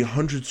probably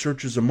 100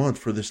 searches a month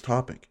for this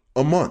topic.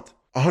 A month.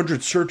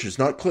 100 searches,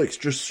 not clicks,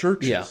 just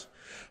searches. Yeah.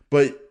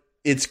 But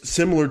it's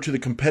similar to the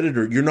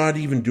competitor. You're not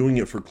even doing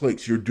it for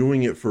clicks. You're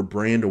doing it for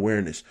brand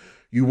awareness.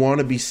 You want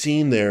to be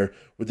seen there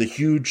with a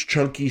huge,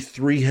 chunky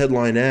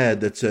 3-headline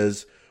ad that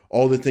says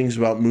all the things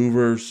about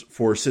movers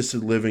for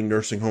assisted living,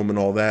 nursing home, and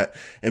all that.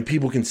 And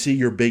people can see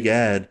your big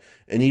ad.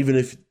 And even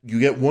if you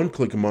get 1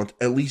 click a month,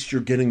 at least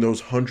you're getting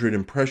those 100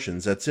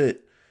 impressions. That's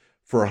it.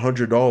 For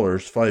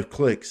 $100, 5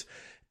 clicks.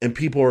 And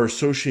people are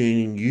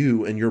associating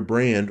you and your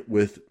brand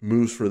with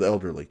moves for the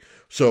elderly.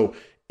 So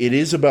it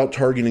is about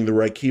targeting the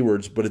right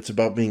keywords, but it's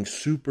about being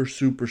super,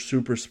 super,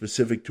 super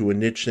specific to a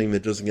niche thing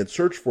that doesn't get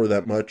searched for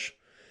that much,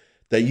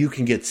 that you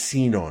can get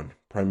seen on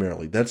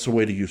primarily. That's the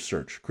way to use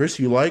search. Chris,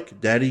 you like?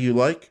 Daddy, you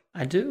like?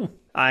 I do.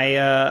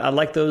 I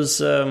like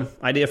those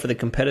idea for the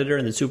competitor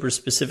and the super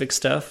specific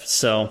stuff.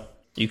 So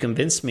you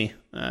convinced me.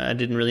 I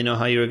didn't really know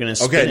how you were going to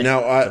spin it. Okay,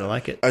 now I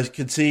like it. I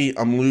can see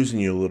I'm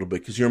losing you a little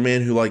bit because you're a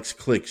man who likes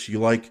clicks. You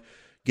like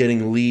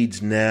getting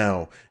leads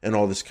now and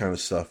all this kind of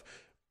stuff.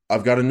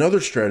 I've got another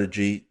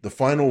strategy, the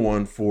final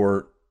one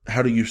for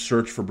how do you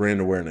search for brand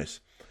awareness.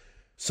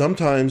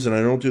 Sometimes, and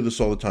I don't do this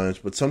all the times,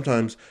 but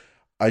sometimes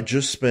I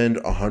just spend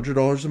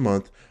 $100 a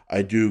month.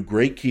 I do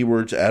great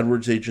keywords,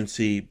 AdWords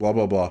agency, blah,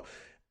 blah, blah,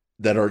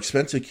 that are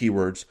expensive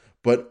keywords,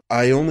 but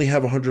I only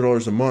have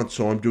 $100 a month,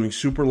 so I'm doing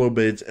super low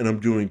bids and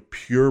I'm doing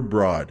pure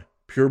broad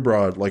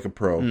like a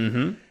pro.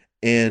 Mm-hmm.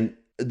 And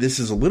this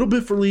is a little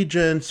bit for lead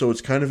gen, so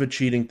it's kind of a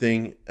cheating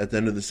thing at the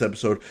end of this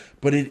episode,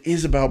 but it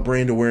is about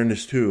brand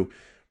awareness too.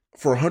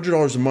 For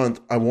 $100 a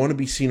month, I want to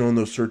be seen on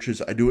those searches.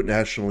 I do it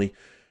nationally.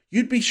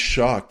 You'd be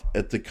shocked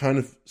at the kind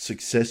of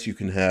success you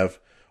can have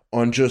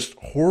on just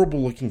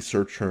horrible looking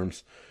search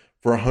terms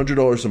for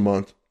 $100 a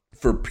month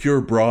for pure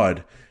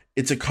broad.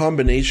 It's a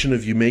combination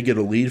of you may get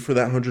a lead for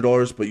that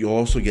 $100, but you'll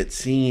also get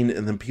seen,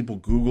 and then people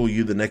Google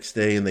you the next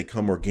day and they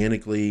come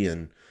organically,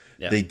 and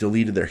they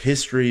deleted their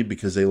history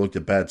because they looked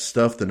at bad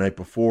stuff the night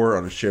before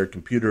on a shared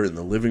computer in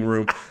the living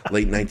room,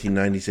 late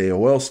 1990s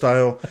AOL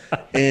style.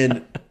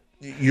 And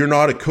you're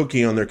not a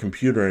cookie on their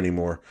computer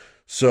anymore.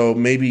 So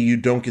maybe you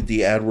don't get the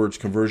AdWords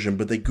conversion,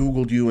 but they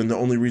Googled you, and the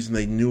only reason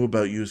they knew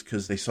about you is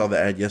because they saw the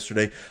ad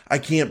yesterday. I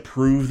can't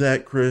prove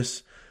that,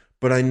 Chris,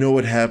 but I know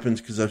it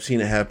happens because I've seen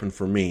it happen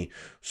for me.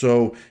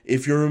 So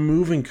if you're a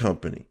moving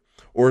company,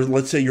 or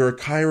let's say you're a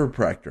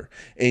chiropractor,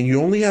 and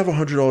you only have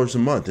 $100 a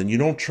month, and you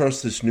don't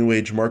trust this new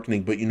age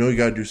marketing, but you know you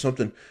got to do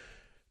something,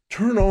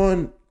 turn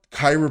on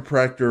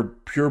chiropractor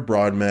pure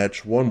broad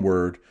match, one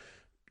word,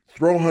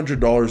 throw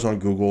 $100 on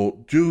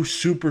Google, do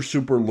super,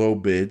 super low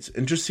bids,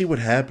 and just see what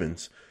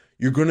happens.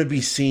 You're going to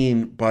be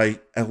seen by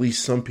at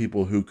least some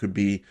people who could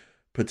be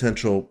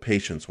potential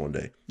patients one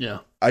day. Yeah.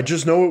 I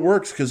just know it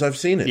works because I've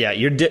seen it. Yeah,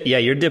 you're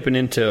dipping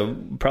into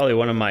probably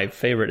one of my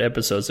favorite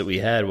episodes that we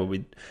had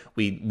where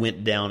we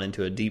went down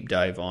into a deep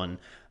dive on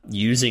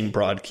using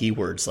broad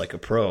keywords like a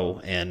pro.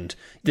 And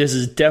this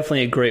is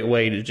definitely a great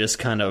way to just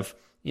kind of,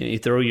 you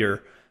throw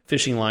your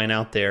fishing line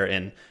out there,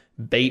 and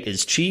bait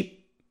is cheap.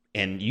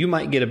 And you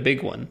might get a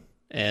big one,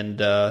 and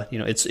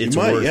it's you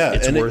might, worth. yeah,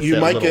 it's and worth you that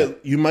might little.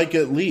 you might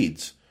get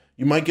leads.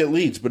 you might get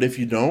leads. But if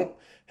you don't,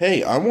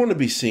 hey, I want to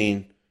be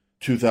seen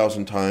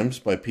 2,000 times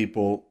by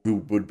people who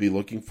would be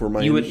looking for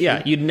my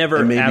industry. You'd never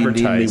and maybe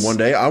advertise. Need me one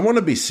day. I want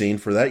to be seen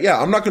for that.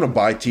 Yeah, I'm not going to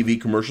buy TV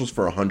commercials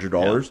for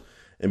 $100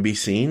 and be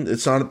seen.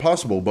 It's not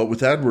possible. But with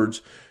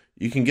AdWords,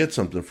 you can get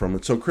something from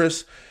it. So,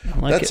 Chris,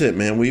 that's it,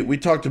 man. We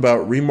talked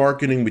about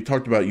remarketing. We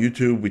talked about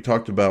YouTube. We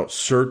talked about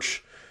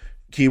search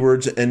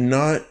keywords, and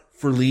not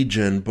for lead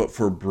gen, but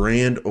for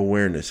brand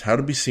awareness. How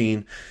to be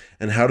seen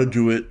and how to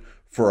do it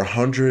for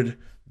 $100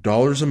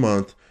 a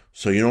month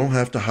so you don't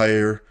have to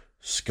hire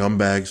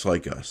scumbags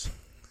like us.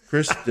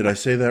 Chris, did I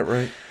say that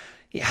right?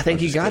 Yeah, I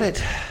think you got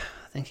it.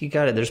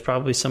 There's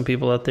probably some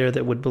people out there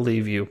that would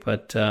believe you,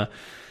 but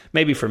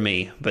maybe for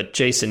me. But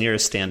Jason, you're a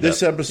stand-up.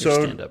 This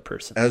episode, stand-up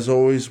person. As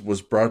always,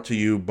 was brought to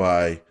you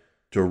by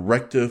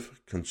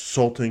Directive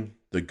Consulting,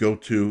 the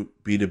go-to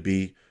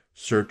B2B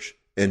search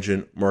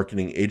engine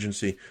marketing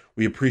agency.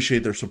 We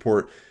appreciate their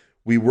support.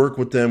 We work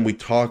with them. We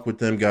talk with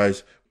them,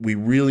 guys. We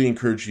really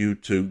encourage you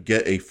to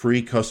get a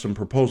free custom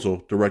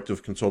proposal,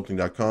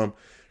 directiveconsulting.com.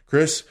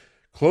 Chris,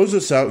 close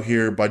us out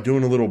here by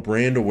doing a little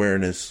brand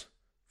awareness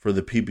for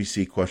the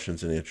PPC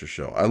questions and answers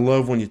show. I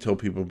love when you tell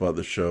people about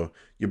the show.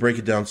 You break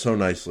it down so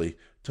nicely.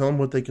 Tell them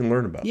what they can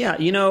learn about. Yeah,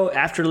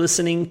 after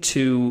listening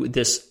to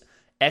this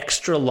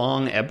extra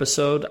long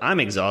episode, I'm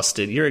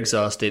exhausted. You're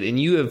exhausted. And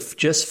you have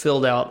just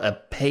filled out a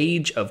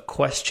page of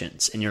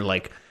questions. And you're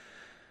like,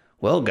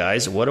 well,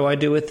 guys, what do I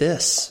do with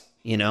this?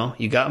 You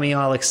got me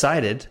all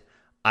excited.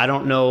 I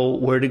don't know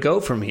where to go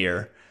from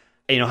here.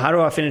 How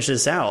do I finish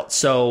this out?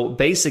 So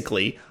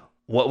basically,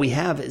 what we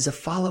have is a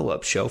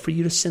follow-up show for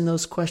you to send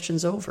those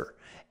questions over.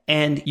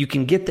 And you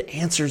can get the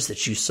answers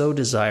that you so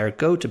desire.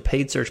 Go to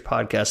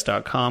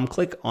paidsearchpodcast.com,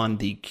 click on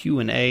the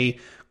Q&A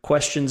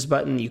questions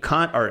button. You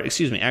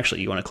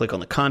want to click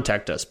on the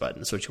contact us button.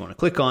 That's what you want to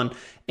click on,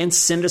 and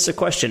send us a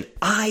question.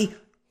 I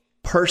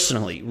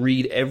personally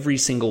read every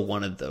single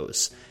one of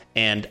those,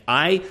 and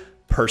I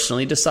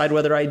personally decide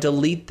whether I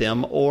delete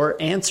them or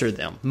answer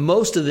them.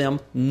 Most of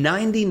them,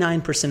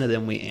 99% of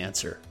them, we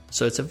answer.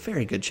 So it's a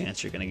very good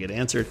chance you're going to get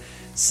answered.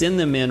 Send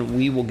them in.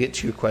 We will get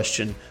to your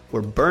question.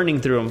 We're burning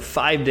through them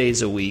 5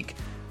 days a week.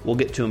 We'll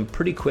get to them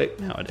pretty quick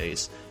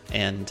nowadays.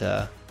 And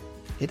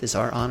it is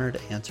our honor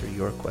to answer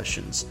your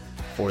questions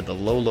for the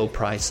low, low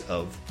price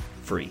of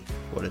free.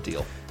 What a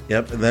deal.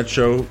 Yep, and that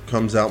show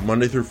comes out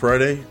Monday through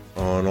Friday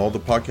on all the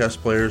podcast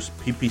players.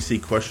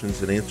 PPC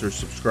questions and answers.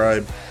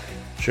 Subscribe.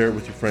 Share it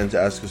with your friends.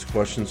 Ask us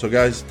questions. So,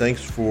 guys,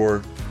 thanks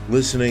for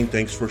listening.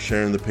 Thanks for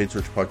sharing the Paid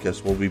Search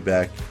Podcast. We'll be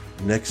back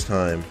next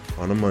time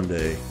on a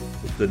Monday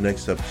with the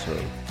next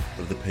episode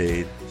of the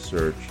Paid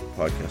Search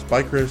Podcast.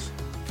 Bye, Chris.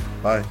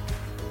 Bye.